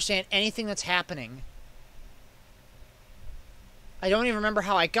don't understand anything that's happening. I don't even remember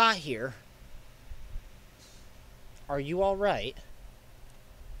how I got here. Are you alright?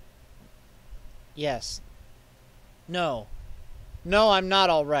 Yes. No. No, I'm not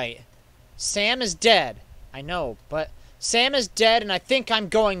alright. Sam is dead. I know, but Sam is dead and I think I'm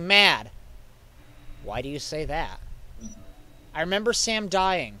going mad. Why do you say that? I remember Sam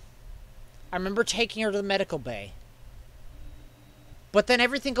dying. I remember taking her to the medical bay. But then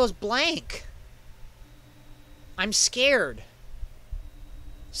everything goes blank. I'm scared.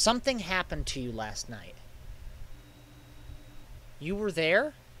 Something happened to you last night. You were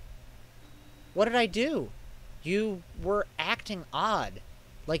there? What did I do? You were acting odd,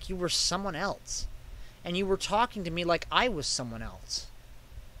 like you were someone else. And you were talking to me like I was someone else.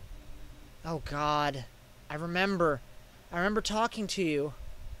 Oh God, I remember talking to you,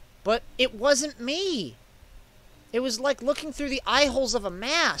 but it wasn't me. It was like looking through the eye holes of a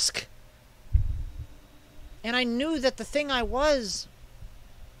mask. And I knew that the thing I was,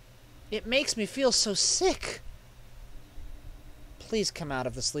 it makes me feel so sick. Please come out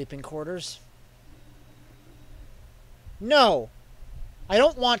of the sleeping quarters. No, I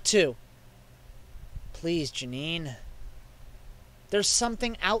don't want to. Please, Janine. There's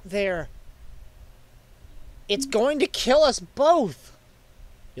something out there. It's going to kill us both.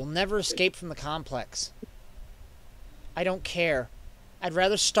 You'll never escape from the complex. I don't care. I'd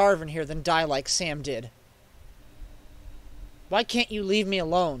rather starve in here than die like Sam did. Why can't you leave me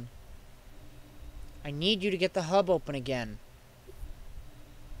alone? I need you to get the hub open again.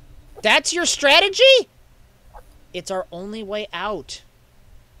 That's your strategy? It's our only way out.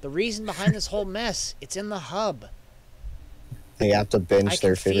 The reason behind this whole mess, it's in the hub. They have to I binge can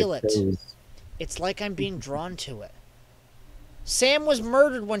their feel favorite it. shows. It's like I'm being drawn to it. Sam was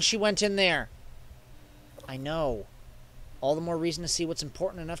murdered when she went in there. I know. All the more reason to see what's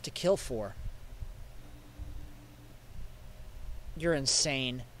important enough to kill for. You're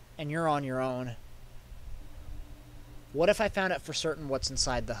insane, and you're on your own. What if I found out for certain what's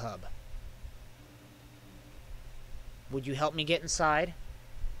inside the hub? Would you help me get inside?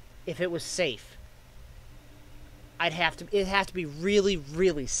 If it was safe. It'd have to be really,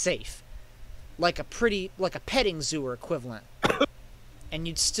 really safe. Like a petting zoo or equivalent. And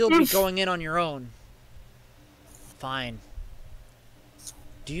you'd still be going in on your own. Fine.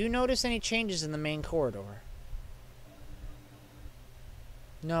 Do you notice any changes in the main corridor?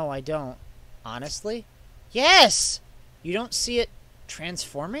 No, I don't. Honestly? Yes! You don't see it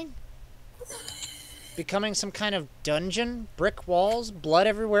transforming? Becoming some kind of dungeon? Brick walls? Blood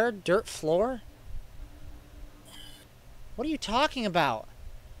everywhere? Dirt floor? What are you talking about?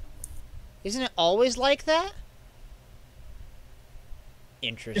 Isn't it always like that?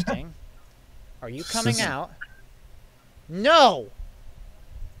 Interesting. Are you coming out? No!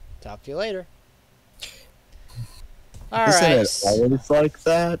 Talk to you later. Isn't Alright. it always like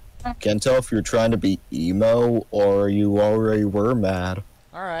that? Can't tell if you're trying to be emo or you already were mad.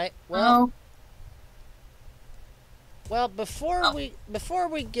 Alright. Well, Oh, well, before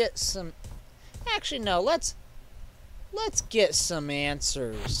we get some... Actually, no, let's get some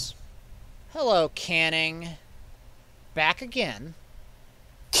answers. Hello, Canning. Back again.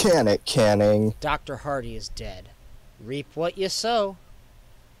 Can it, Canning? Dr. Hardy is dead. Reap what you sow.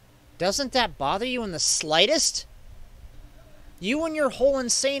 Doesn't that bother you in the slightest? You and your whole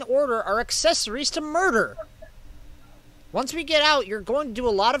insane order are accessories to murder. Once we get out, you're going to do a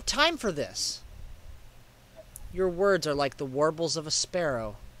lot of time for this. Your words are like the warbles of a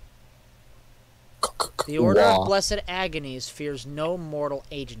sparrow. The Order of Blessed Agonies fears no mortal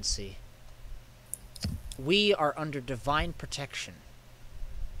agency. We are under divine protection.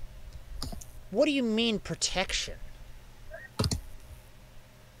 What do you mean, protection?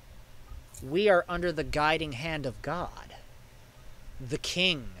 We are under the guiding hand of God. The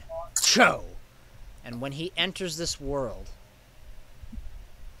King, Chzo. And when he enters this world...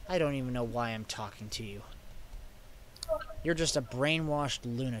 I don't even know why I'm talking to you. You're just a brainwashed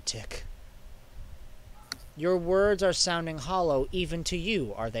lunatic. Your words are sounding hollow even to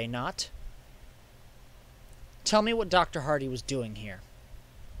you, are they not? Tell me what Dr. Hardy was doing here.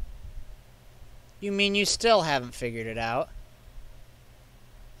 You mean you still haven't figured it out?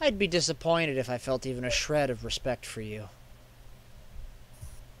 I'd be disappointed if I felt even a shred of respect for you.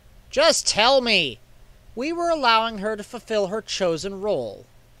 Just tell me! We were allowing her to fulfill her chosen role.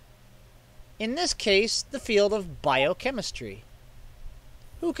 In this case, the field of biochemistry.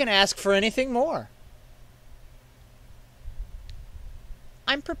 Who can ask for anything more?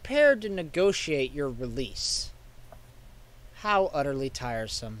 I'm prepared to negotiate your release. How utterly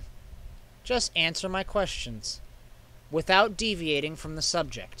tiresome. Just answer my questions, without deviating from the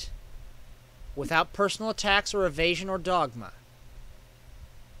subject, without personal attacks or evasion or dogma,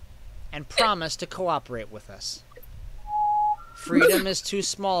 and promise to cooperate with us. Freedom is too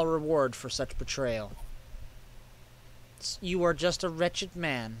small a reward for such betrayal. You are just a wretched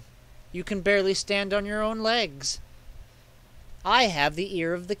man. You can barely stand on your own legs. I have the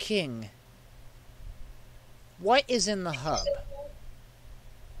ear of the king. What is in the hub?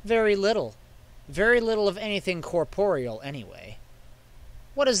 Very little. Very little of anything corporeal, anyway.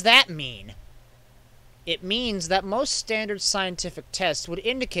 What does that mean? It means that most standard scientific tests would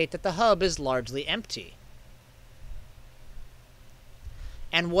indicate that the hub is largely empty.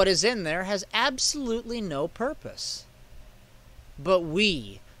 And what is in there has absolutely no purpose. But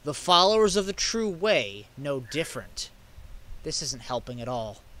we, the followers of the true way, know different. This isn't helping at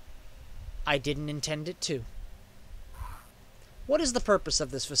all. I didn't intend it to. What is the purpose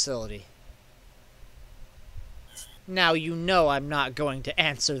of this facility? Now you know I'm not going to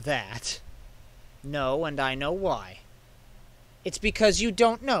answer that. No, and I know why. It's because you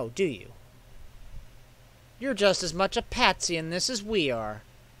don't know, do you? You're just as much a patsy in this as we are.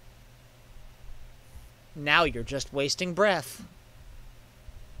 Now you're just wasting breath.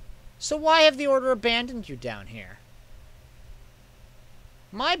 So why have the Order abandoned you down here?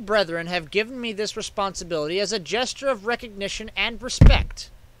 My brethren have given me this responsibility as a gesture of recognition and respect.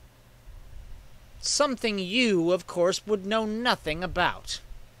 Something you, of course, would know nothing about.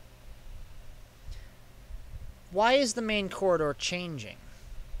 Why is the main corridor changing?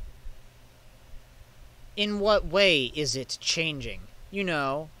 In what way is it changing? You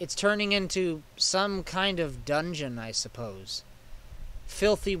know, it's turning into some kind of dungeon, I suppose.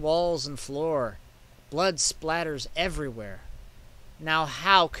 Filthy walls and floor. Blood splatters everywhere. Now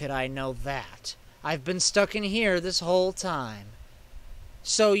how could I know that? I've been stuck in here this whole time.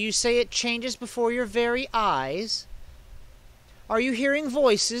 So you say it changes before your very eyes? Are you hearing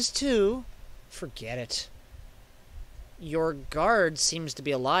voices, too? Forget it. Your guard seems to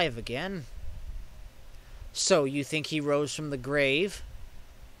be alive again. So you think he rose from the grave?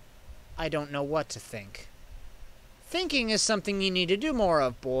 I don't know what to think. Thinking is something you need to do more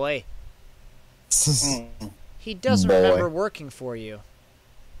of, boy. He doesn't remember working for you.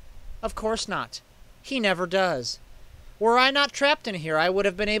 Of course not. He never does. Were I not trapped in here, I would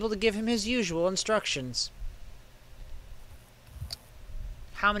have been able to give him his usual instructions.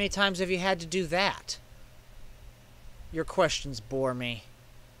 How many times have you had to do that? Your questions bore me.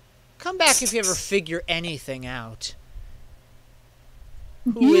 Come back if you ever figure anything out.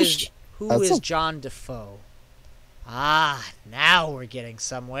 Who is John Defoe? Ah, now we're getting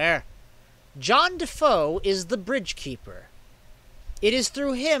somewhere. John Defoe is the bridge keeper. It is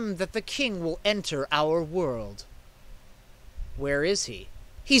through him that the king will enter our world. Where is he?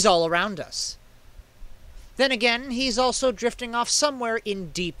 He's all around us. Then again, he's also drifting off somewhere in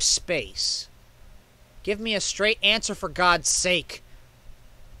deep space. Give me a straight answer for God's sake.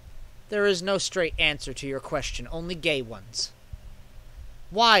 There is no straight answer to your question, only gay ones.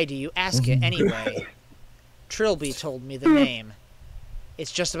 Why do you ask it anyway? Trilby told me the name.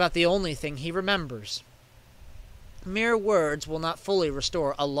 It's just about the only thing he remembers. Mere words will not fully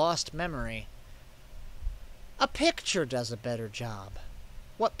restore a lost memory. A picture does a better job.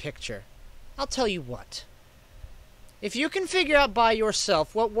 What picture? I'll tell you what. If you can figure out by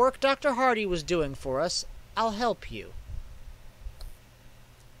yourself what work Dr. Hardy was doing for us, I'll help you.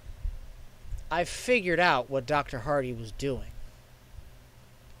 I've figured out what Dr. Hardy was doing.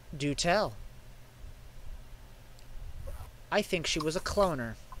 Do tell. I think she was a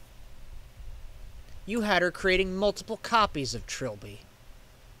cloner. You had her creating multiple copies of Trilby.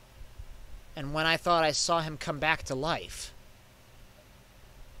 And when I thought I saw him come back to life,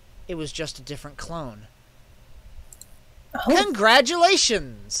 it was just a different clone. Oh.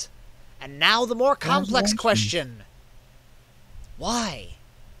 Congratulations! And now the more complex question. Why?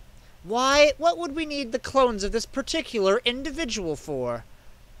 Why? What would we need the clones of this particular individual for?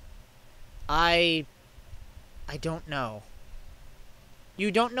 I don't know.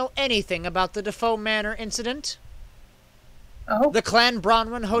 You don't know anything about the Defoe Manor incident? Oh. The Clan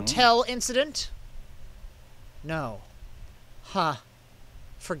Bronwyn Hotel incident? No. Huh.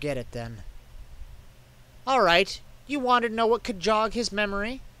 Forget it then. Alright, you wanted to know what could jog his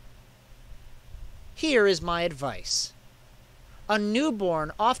memory? Here is my advice. A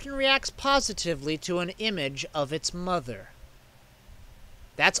newborn often reacts positively to an image of its mother.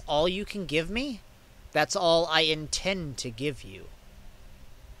 That's all you can give me? That's all I intend to give you.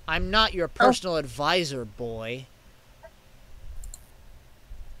 I'm not your personal advisor, boy.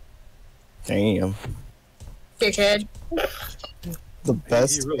 Damn. Dickhead. The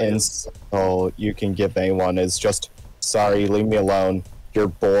best insult you can give anyone is just, sorry, leave me alone. You're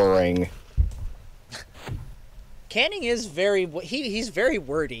boring. Canning is he's very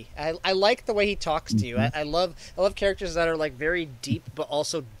wordy. I like the way he talks to you. I love characters that are like very deep but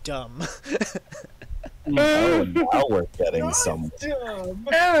also dumb. Oh, now we're getting somewhere.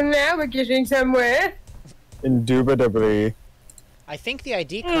 Oh, now we're getting somewhere. Indubitably. I think the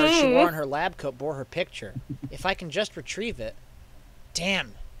ID card she wore on her lab coat bore her picture. If I can just retrieve it.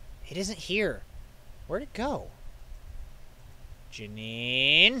 Damn, it isn't here. Where'd it go?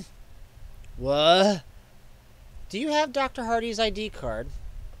 Janine? What? Do you have Dr. Hardy's ID card?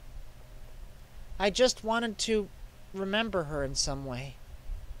 I just wanted to remember her in some way.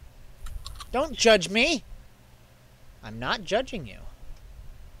 Don't judge me! I'm not judging you.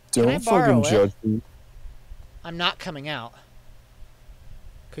 Don't fucking judge me. I'm not coming out.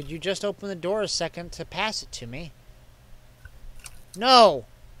 Could you just open the door a second to pass it to me? No!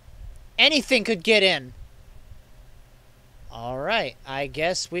 Anything could get in! Alright, I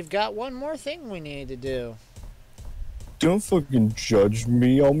guess we've got one more thing we need to do. Don't fucking judge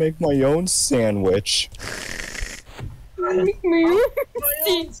me. I'll make my own sandwich. My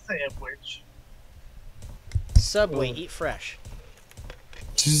own sandwich. Subway, eat fresh.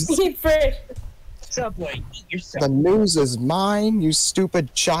 Eat fresh. Subway, eat yourself. The news is mine, you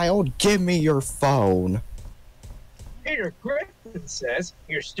stupid child. Give me your phone. Peter Griffin says,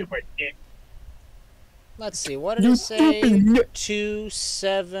 you're stupid dick. Let's see, what did it say?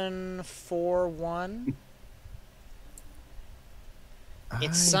 2741?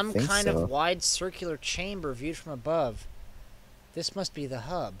 It's some kind of wide circular chamber viewed from above. This must be the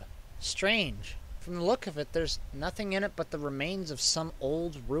hub. Strange. From the look of it, there's nothing in it but the remains of some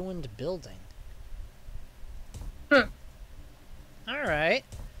old, ruined building. Alright.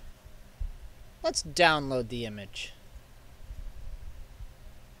 Let's download the image.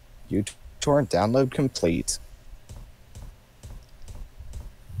 Torrent download complete.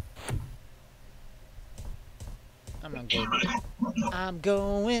 I'm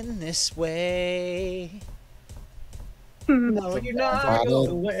going this way. No, you're not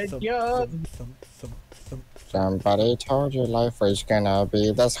going. You're... Somebody told you life was gonna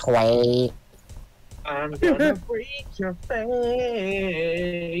be this way. I'm gonna break your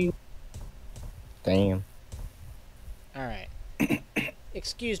face. Damn. Alright.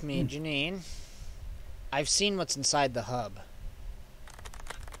 Excuse me, Janine. I've seen what's inside the hub.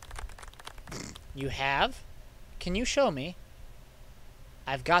 You have? Can you show me?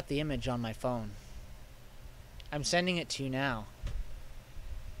 I've got the image on my phone. I'm sending it to you now.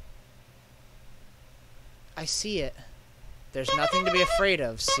 I see it. There's nothing to be afraid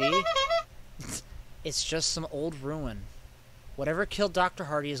of, see? It's just some old ruin. Whatever killed Dr.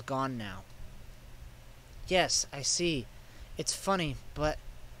 Hardy is gone now. Yes, I see. It's funny, but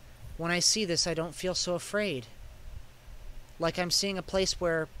when I see this, I don't feel so afraid. Like I'm seeing a place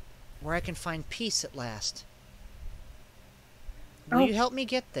where I can find peace at last. Will you help me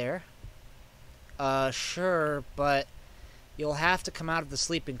get there? Sure, but you'll have to come out of the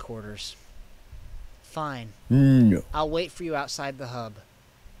sleeping quarters. Fine. No. I'll wait for you outside the hub.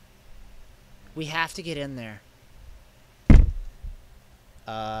 We have to get in there.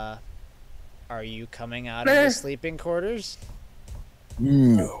 Are you coming out of the sleeping quarters?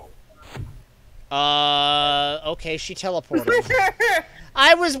 No. Okay, she teleported.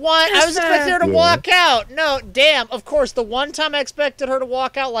 I was expecting her to walk out. No, damn. Of course, the one time I expected her to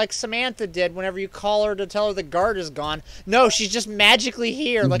walk out like Samantha did whenever you call her to tell her the guard is gone. No, she's just magically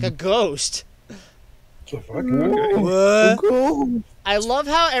here like a ghost. What? I love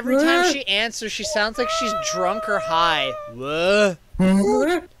how every time she answers, she sounds like she's drunk or high. What?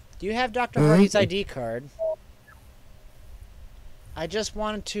 Do you have Dr. Hardy's ID card? I just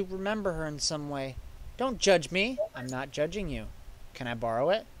wanted to remember her in some way. Don't judge me. I'm not judging you. Can I borrow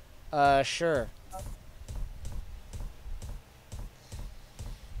it? Sure.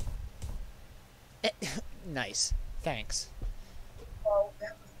 Nice. Thanks.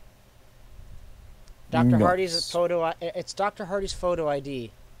 Dr. Hardy's photo. It's Dr. Hardy's photo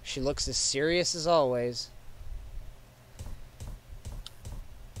ID. She looks as serious as always.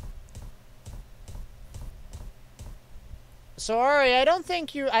 So Ari, I don't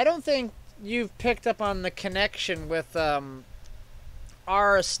think you've picked up on the connection with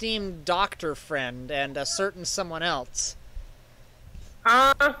our esteemed doctor friend and a certain someone else.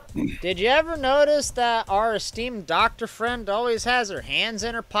 Did you ever notice that our esteemed doctor friend always has her hands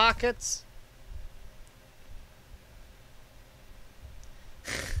in her pockets?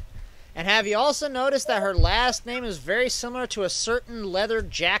 And have you also noticed that her last name is very similar to a certain leather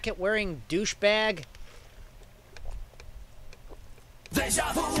jacket wearing douchebag?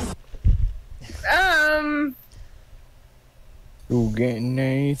 You getting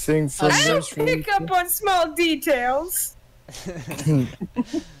anything from I this? don't pick up on small details.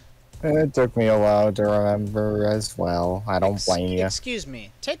 It took me a while to remember as well. I don't blame you. Excuse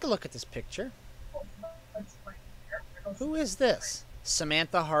me. Take a look at this picture. Who is this?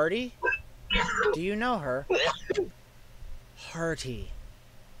 Samantha Hardy? Do you know her? Hardy.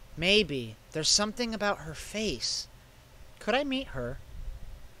 Maybe. There's something about her face. Could I meet her?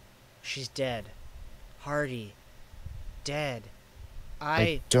 She's dead. Hardy. Dead.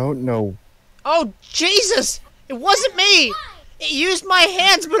 I don't know. Oh, Jesus! It wasn't me! It used my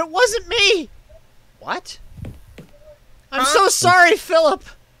hands, but it wasn't me! What? I'm so sorry, Philip!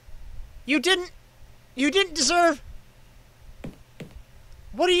 You didn't deserve...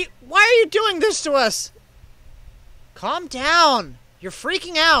 Why are you doing this to us? Calm down! You're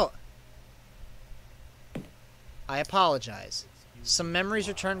freaking out! I apologize. Some memories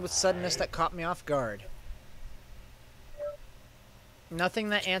returned with suddenness that caught me off guard. Nothing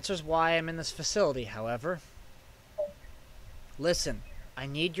that answers why I'm in this facility, however. Listen, I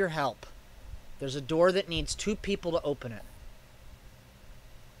need your help. There's a door that needs 2 people to open it.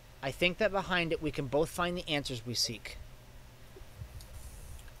 I think that behind it we can both find the answers we seek.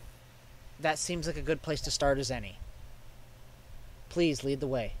 That seems like a good place to start as any. Please lead the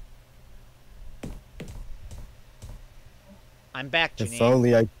way. I'm back, Janine. If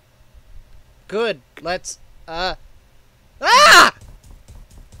only I... Good. Let's, Ah!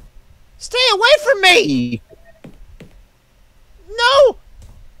 Stay away from me! No!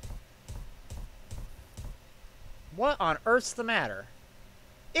 What on earth's the matter?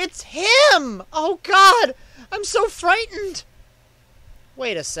 It's him! Oh god! I'm so frightened!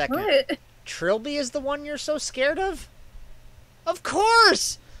 Wait a second. What? Trilby is the one you're so scared of? Of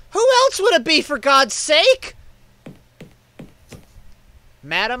course! Who else would it be, for God's sake?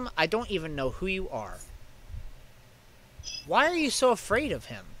 Madam, I don't even know who you are. Why are you so afraid of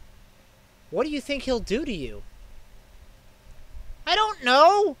him? What do you think he'll do to you? I don't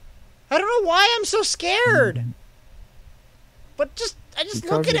know! I don't know why I'm so scared! But I just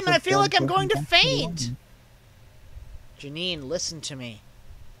look at him and I feel like I'm going to faint! Janine, listen to me.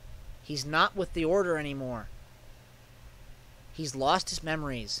 He's not with the Order anymore. He's lost his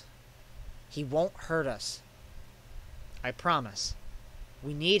memories. He won't hurt us. I promise.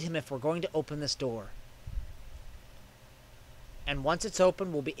 We need him if we're going to open this door. And once it's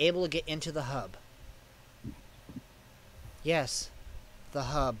open, we'll be able to get into the hub. Yes, the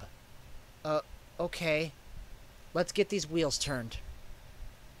hub. Okay. Let's get these wheels turned.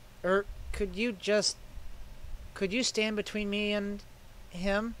 Could you stand between me and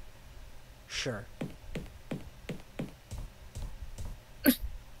him? Sure.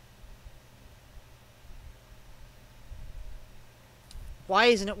 Why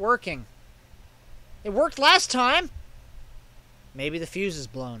isn't it working? It worked last time! Maybe the fuse is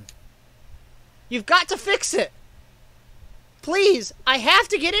blown. You've got to fix it! Please, I have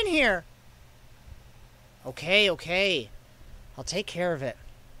to get in here! Okay. I'll take care of it.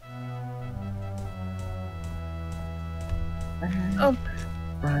 Oh.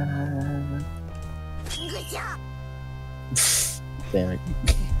 Damn it.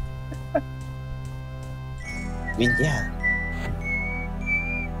 Yeah.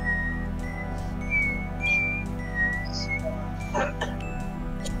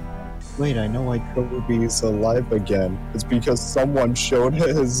 Wait, I know why Toby's alive again. It's because someone showed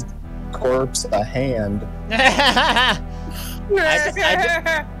his corpse a hand. He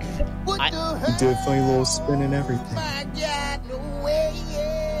did a funny little spin and everything.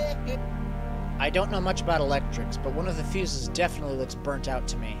 I don't know much about electrics, but one of the fuses definitely looks burnt out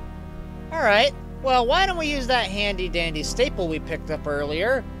to me. Alright, well, why don't we use that handy-dandy staple we picked up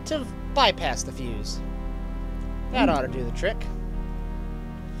earlier to bypass the fuse? That ought to do the trick.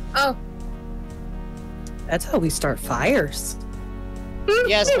 Oh. That's how we start fires.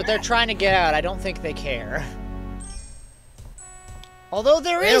 Yes, but they're trying to get out. I don't think they care. Although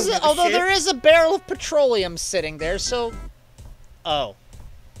there is a barrel of petroleum sitting there, so... Oh.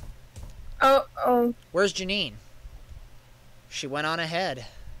 Oh. Where's Janine? She went on ahead.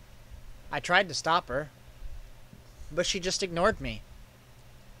 I tried to stop her, but she just ignored me.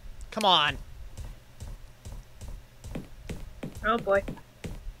 Come on. Oh boy.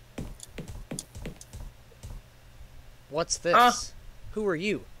 What's this? Who are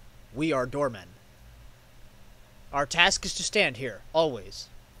you? We are doormen. Our task is to stand here, always.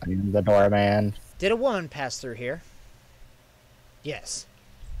 I'm the doorman. Did a woman pass through here? Yes.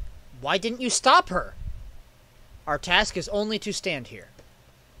 Why didn't you stop her? Our task is only to stand here.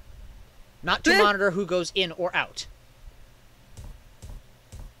 Not to monitor who goes in or out.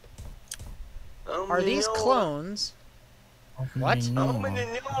 Are these clones? What?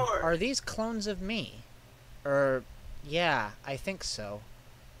 Are these clones of me? Yeah, I think so.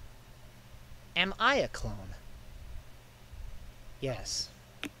 Am I a clone? Yes.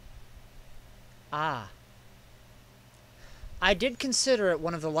 Ah. I did consider it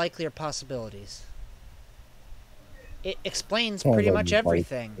one of the likelier possibilities. It explains pretty much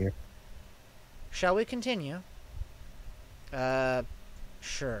everything. Shall we continue?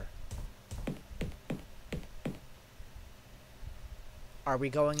 Sure. Are we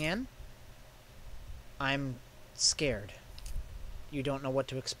going in? I'm scared. You don't know what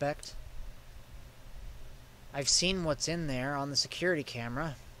to expect? I've seen what's in there on the security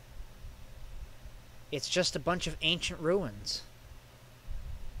camera. It's just a bunch of ancient ruins.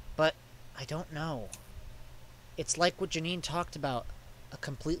 But I don't know. It's like what Janine talked about, a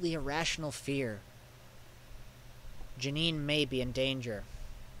completely irrational fear. Janine may be in danger.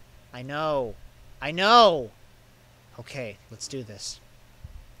 I know. Okay, let's do this.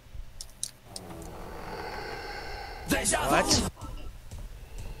 What?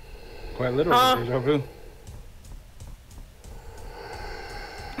 Quite literally, deja vu.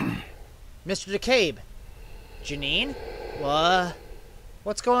 Mr. DeCabe. Janine?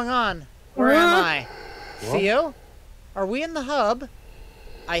 What's going on? Where am I? What? Theo? Are we in the hub?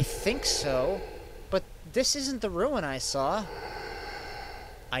 I think so. But this isn't the ruin I saw.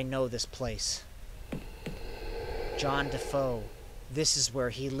 I know this place. John Defoe. This is where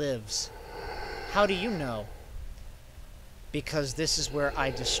he lives. How do you know? Because this is where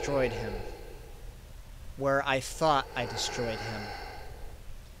I destroyed him. Where I thought I destroyed him.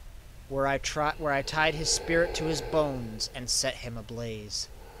 where I tied his spirit to his bones and set him ablaze.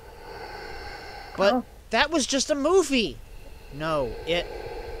 But that was just a movie. No,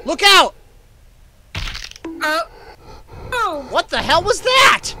 Look out! Oh! What the hell was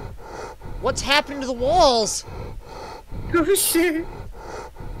that? What's happened to the walls? Oh shit!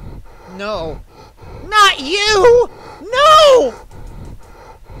 No. Not you! No!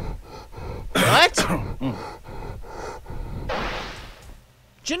 What?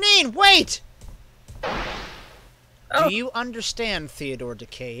 Janine, wait! Oh. Do you understand, Theodore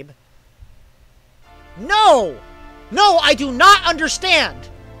DeCabe? No! No, I do not understand!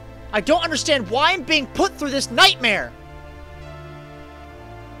 I don't understand why I'm being put through this nightmare!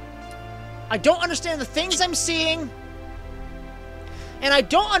 I don't understand the things I'm seeing, and I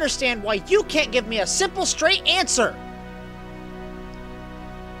don't understand why you can't give me a simple, straight answer!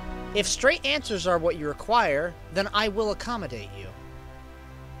 If straight answers are what you require, then I will accommodate you.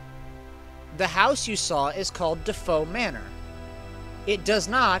 The house you saw is called Defoe Manor. It does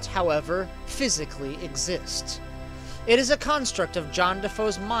not, however, physically exist. It is a construct of John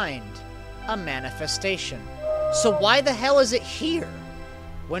Defoe's mind, a manifestation. So why the hell is it here?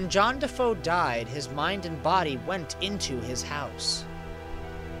 When John Defoe died, his mind and body went into his house.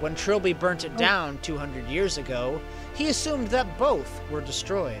 When Trilby burnt it down 200 years ago, he assumed that both were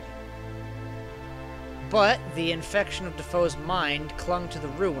destroyed. But the infection of Defoe's mind clung to the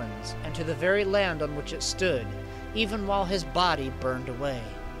ruins and to the very land on which it stood, even while his body burned away.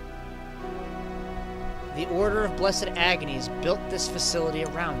 The Order of Blessed Agonies built this facility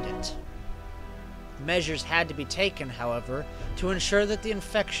around it. Measures had to be taken, however, to ensure that the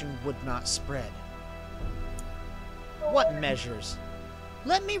infection would not spread. What measures?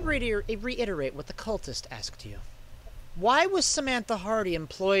 Let me reiterate what the cultist asked you. Why was Samantha Hardy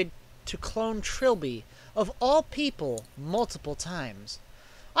employed to clone Trilby, of all people, multiple times?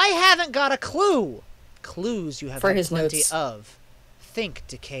 I haven't got a clue! Clues you have had plenty notes. of. Think,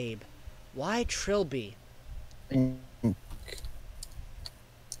 DeCabe. Why Trilby?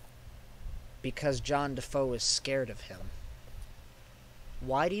 Because John Defoe is scared of him.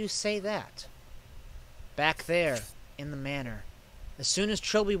 Why do you say that? Back there, in the manor, as soon as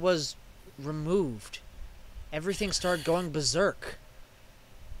Trilby was removed, everything started going berserk.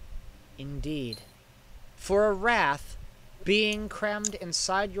 Indeed. For a wrath, being crammed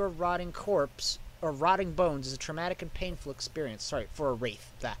inside your rotting corpse, or rotting bones, is a traumatic and painful experience. Sorry, for a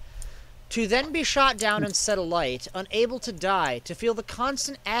wraith, that. To then be shot down and set alight, unable to die, to feel the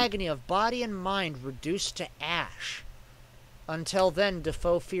constant agony of body and mind reduced to ash. Until then,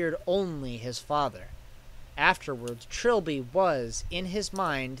 Defoe feared only his father. Afterwards, Trilby was, in his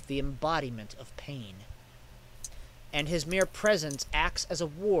mind, the embodiment of pain. And his mere presence acts as a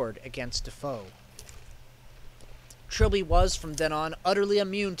ward against Defoe. Trilby was, from then on, utterly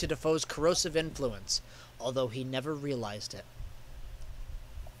immune to Defoe's corrosive influence, although he never realized it.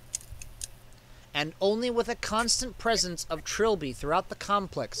 And only with a constant presence of Trilby throughout the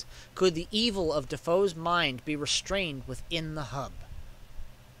complex could the evil of Defoe's mind be restrained within the hub.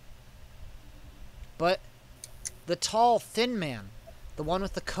 But the tall, thin man, the one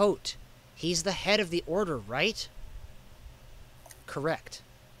with the coat, he's the head of the Order, right? Correct.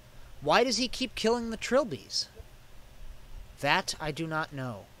 Why does he keep killing the Trilbys? That I do not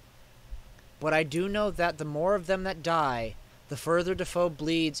know. But I do know that the more of them that die, the further Defoe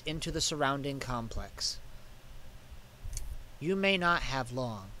bleeds into the surrounding complex. You may not have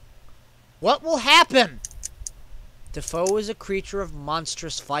long. What will happen? Defoe is a creature of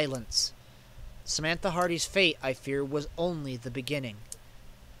monstrous violence. Samantha Hardy's fate, I fear, was only the beginning.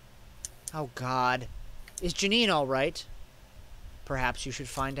 Oh, God. Is Janine all right? Perhaps you should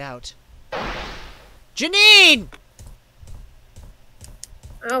find out. Janine!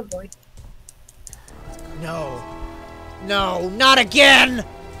 Oh boy. No. No, not again!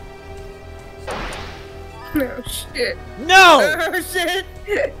 Oh shit. No! Oh shit.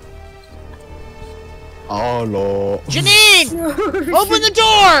 Oh, Lord. Janine! Open the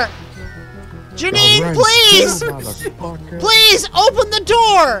door! Janine, please! Please, open the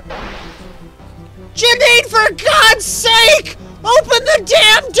door! Janine, for God's sake! Open the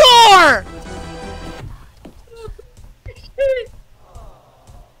damn door!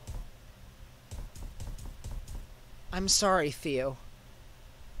 I'm sorry, Theo.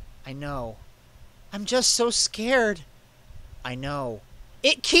 I know. I'm just so scared. I know.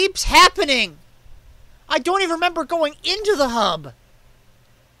 It keeps happening! I don't even remember going into the hub!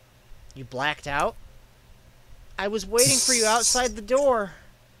 You blacked out? I was waiting for you outside the door.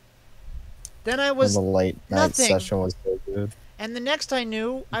 Then I was And the late night nothing. session was so good. And the next I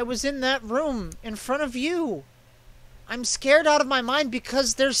knew, I was in that room, in front of you. I'm scared out of my mind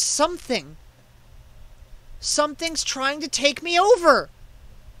because there's something. Something's trying to take me over.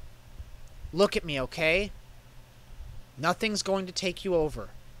 Look at me, okay? Nothing's going to take you over.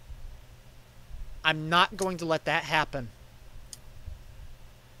 I'm not going to let that happen.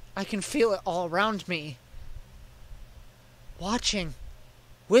 I can feel it all around me. Watching.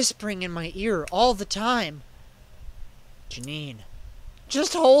 Whispering in my ear all the time. Janine,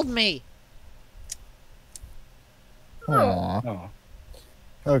 just hold me. Aw. Oh.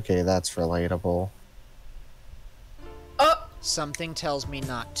 Okay, that's relatable. Something tells me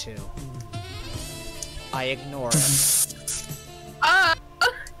not to. I ignore it.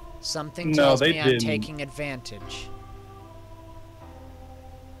 Something tells me I'm taking advantage.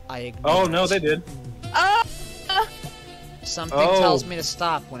 I ignore Oh, it. no, they did. Something tells me to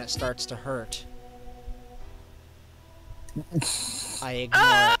stop when it starts to hurt. I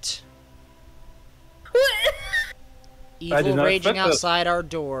ignore it. I did Evil not raging expect this. outside our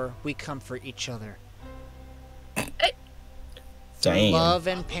door, we comfort each other. Through Damn. love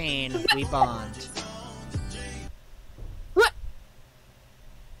and pain, we bond. What?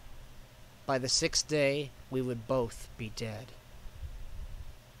 By the 6th day, we would both be dead.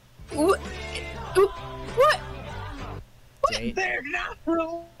 What? Day, They're not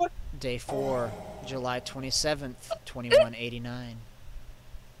real. day 4, July 27th, 2189.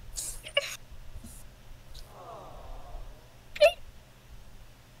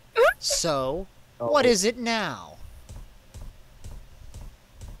 So, what is it now?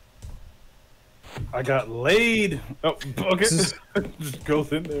 I got laid. Oh, okay. Just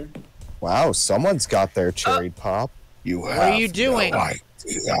goes in there. Wow, someone's got their cherry pop. You What are you doing? no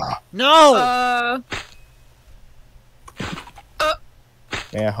idea. No!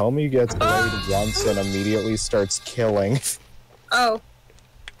 Yeah, homie gets laid once and immediately starts killing. Oh,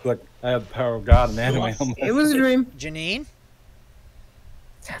 Look, I have the power of God and anime. it was a dream. Janine?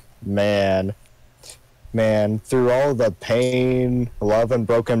 Man, through all the pain, love, and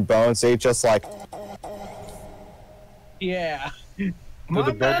broken bones, they just like, Yeah. With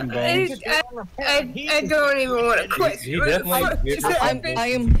the broken bones. I don't even want to question. He what the definitely fuck did. just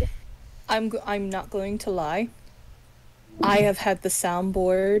happened. I'm not going to lie. I have had the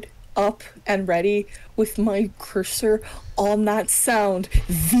soundboard up and ready with my cursor on that sound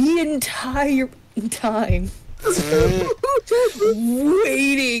the entire time.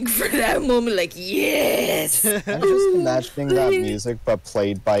 Waiting for that moment, like, yes! I'm just imagining that music but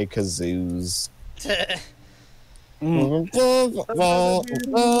played by kazoos. I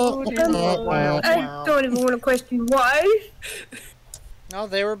don't even want to question why. No,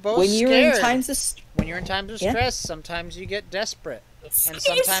 they were both When you're scared. in times of When you're in times of Yeah. stress, sometimes you get desperate. And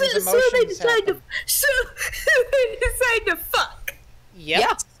sometimes So they emotions decide happen. so they decide to fuck. Yep.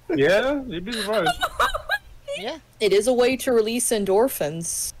 Yeah. Yeah, you'd be surprised. Yeah. it is a way to release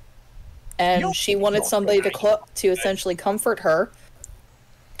endorphins, and she wanted somebody to essentially comfort her,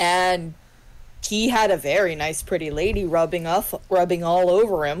 and he had a very nice, pretty lady rubbing all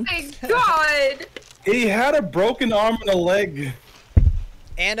over him. My God. He had a broken arm and a leg.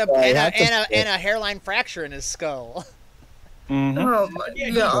 And a hairline fracture in his skull. Mm-hmm. Oh my Yeah,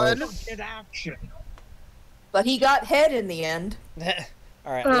 God. Get action. But he got head in the end.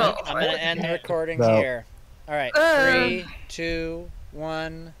 All right, Oh, I'm gonna end the recording No. here. All right, 3, 2,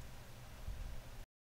 1.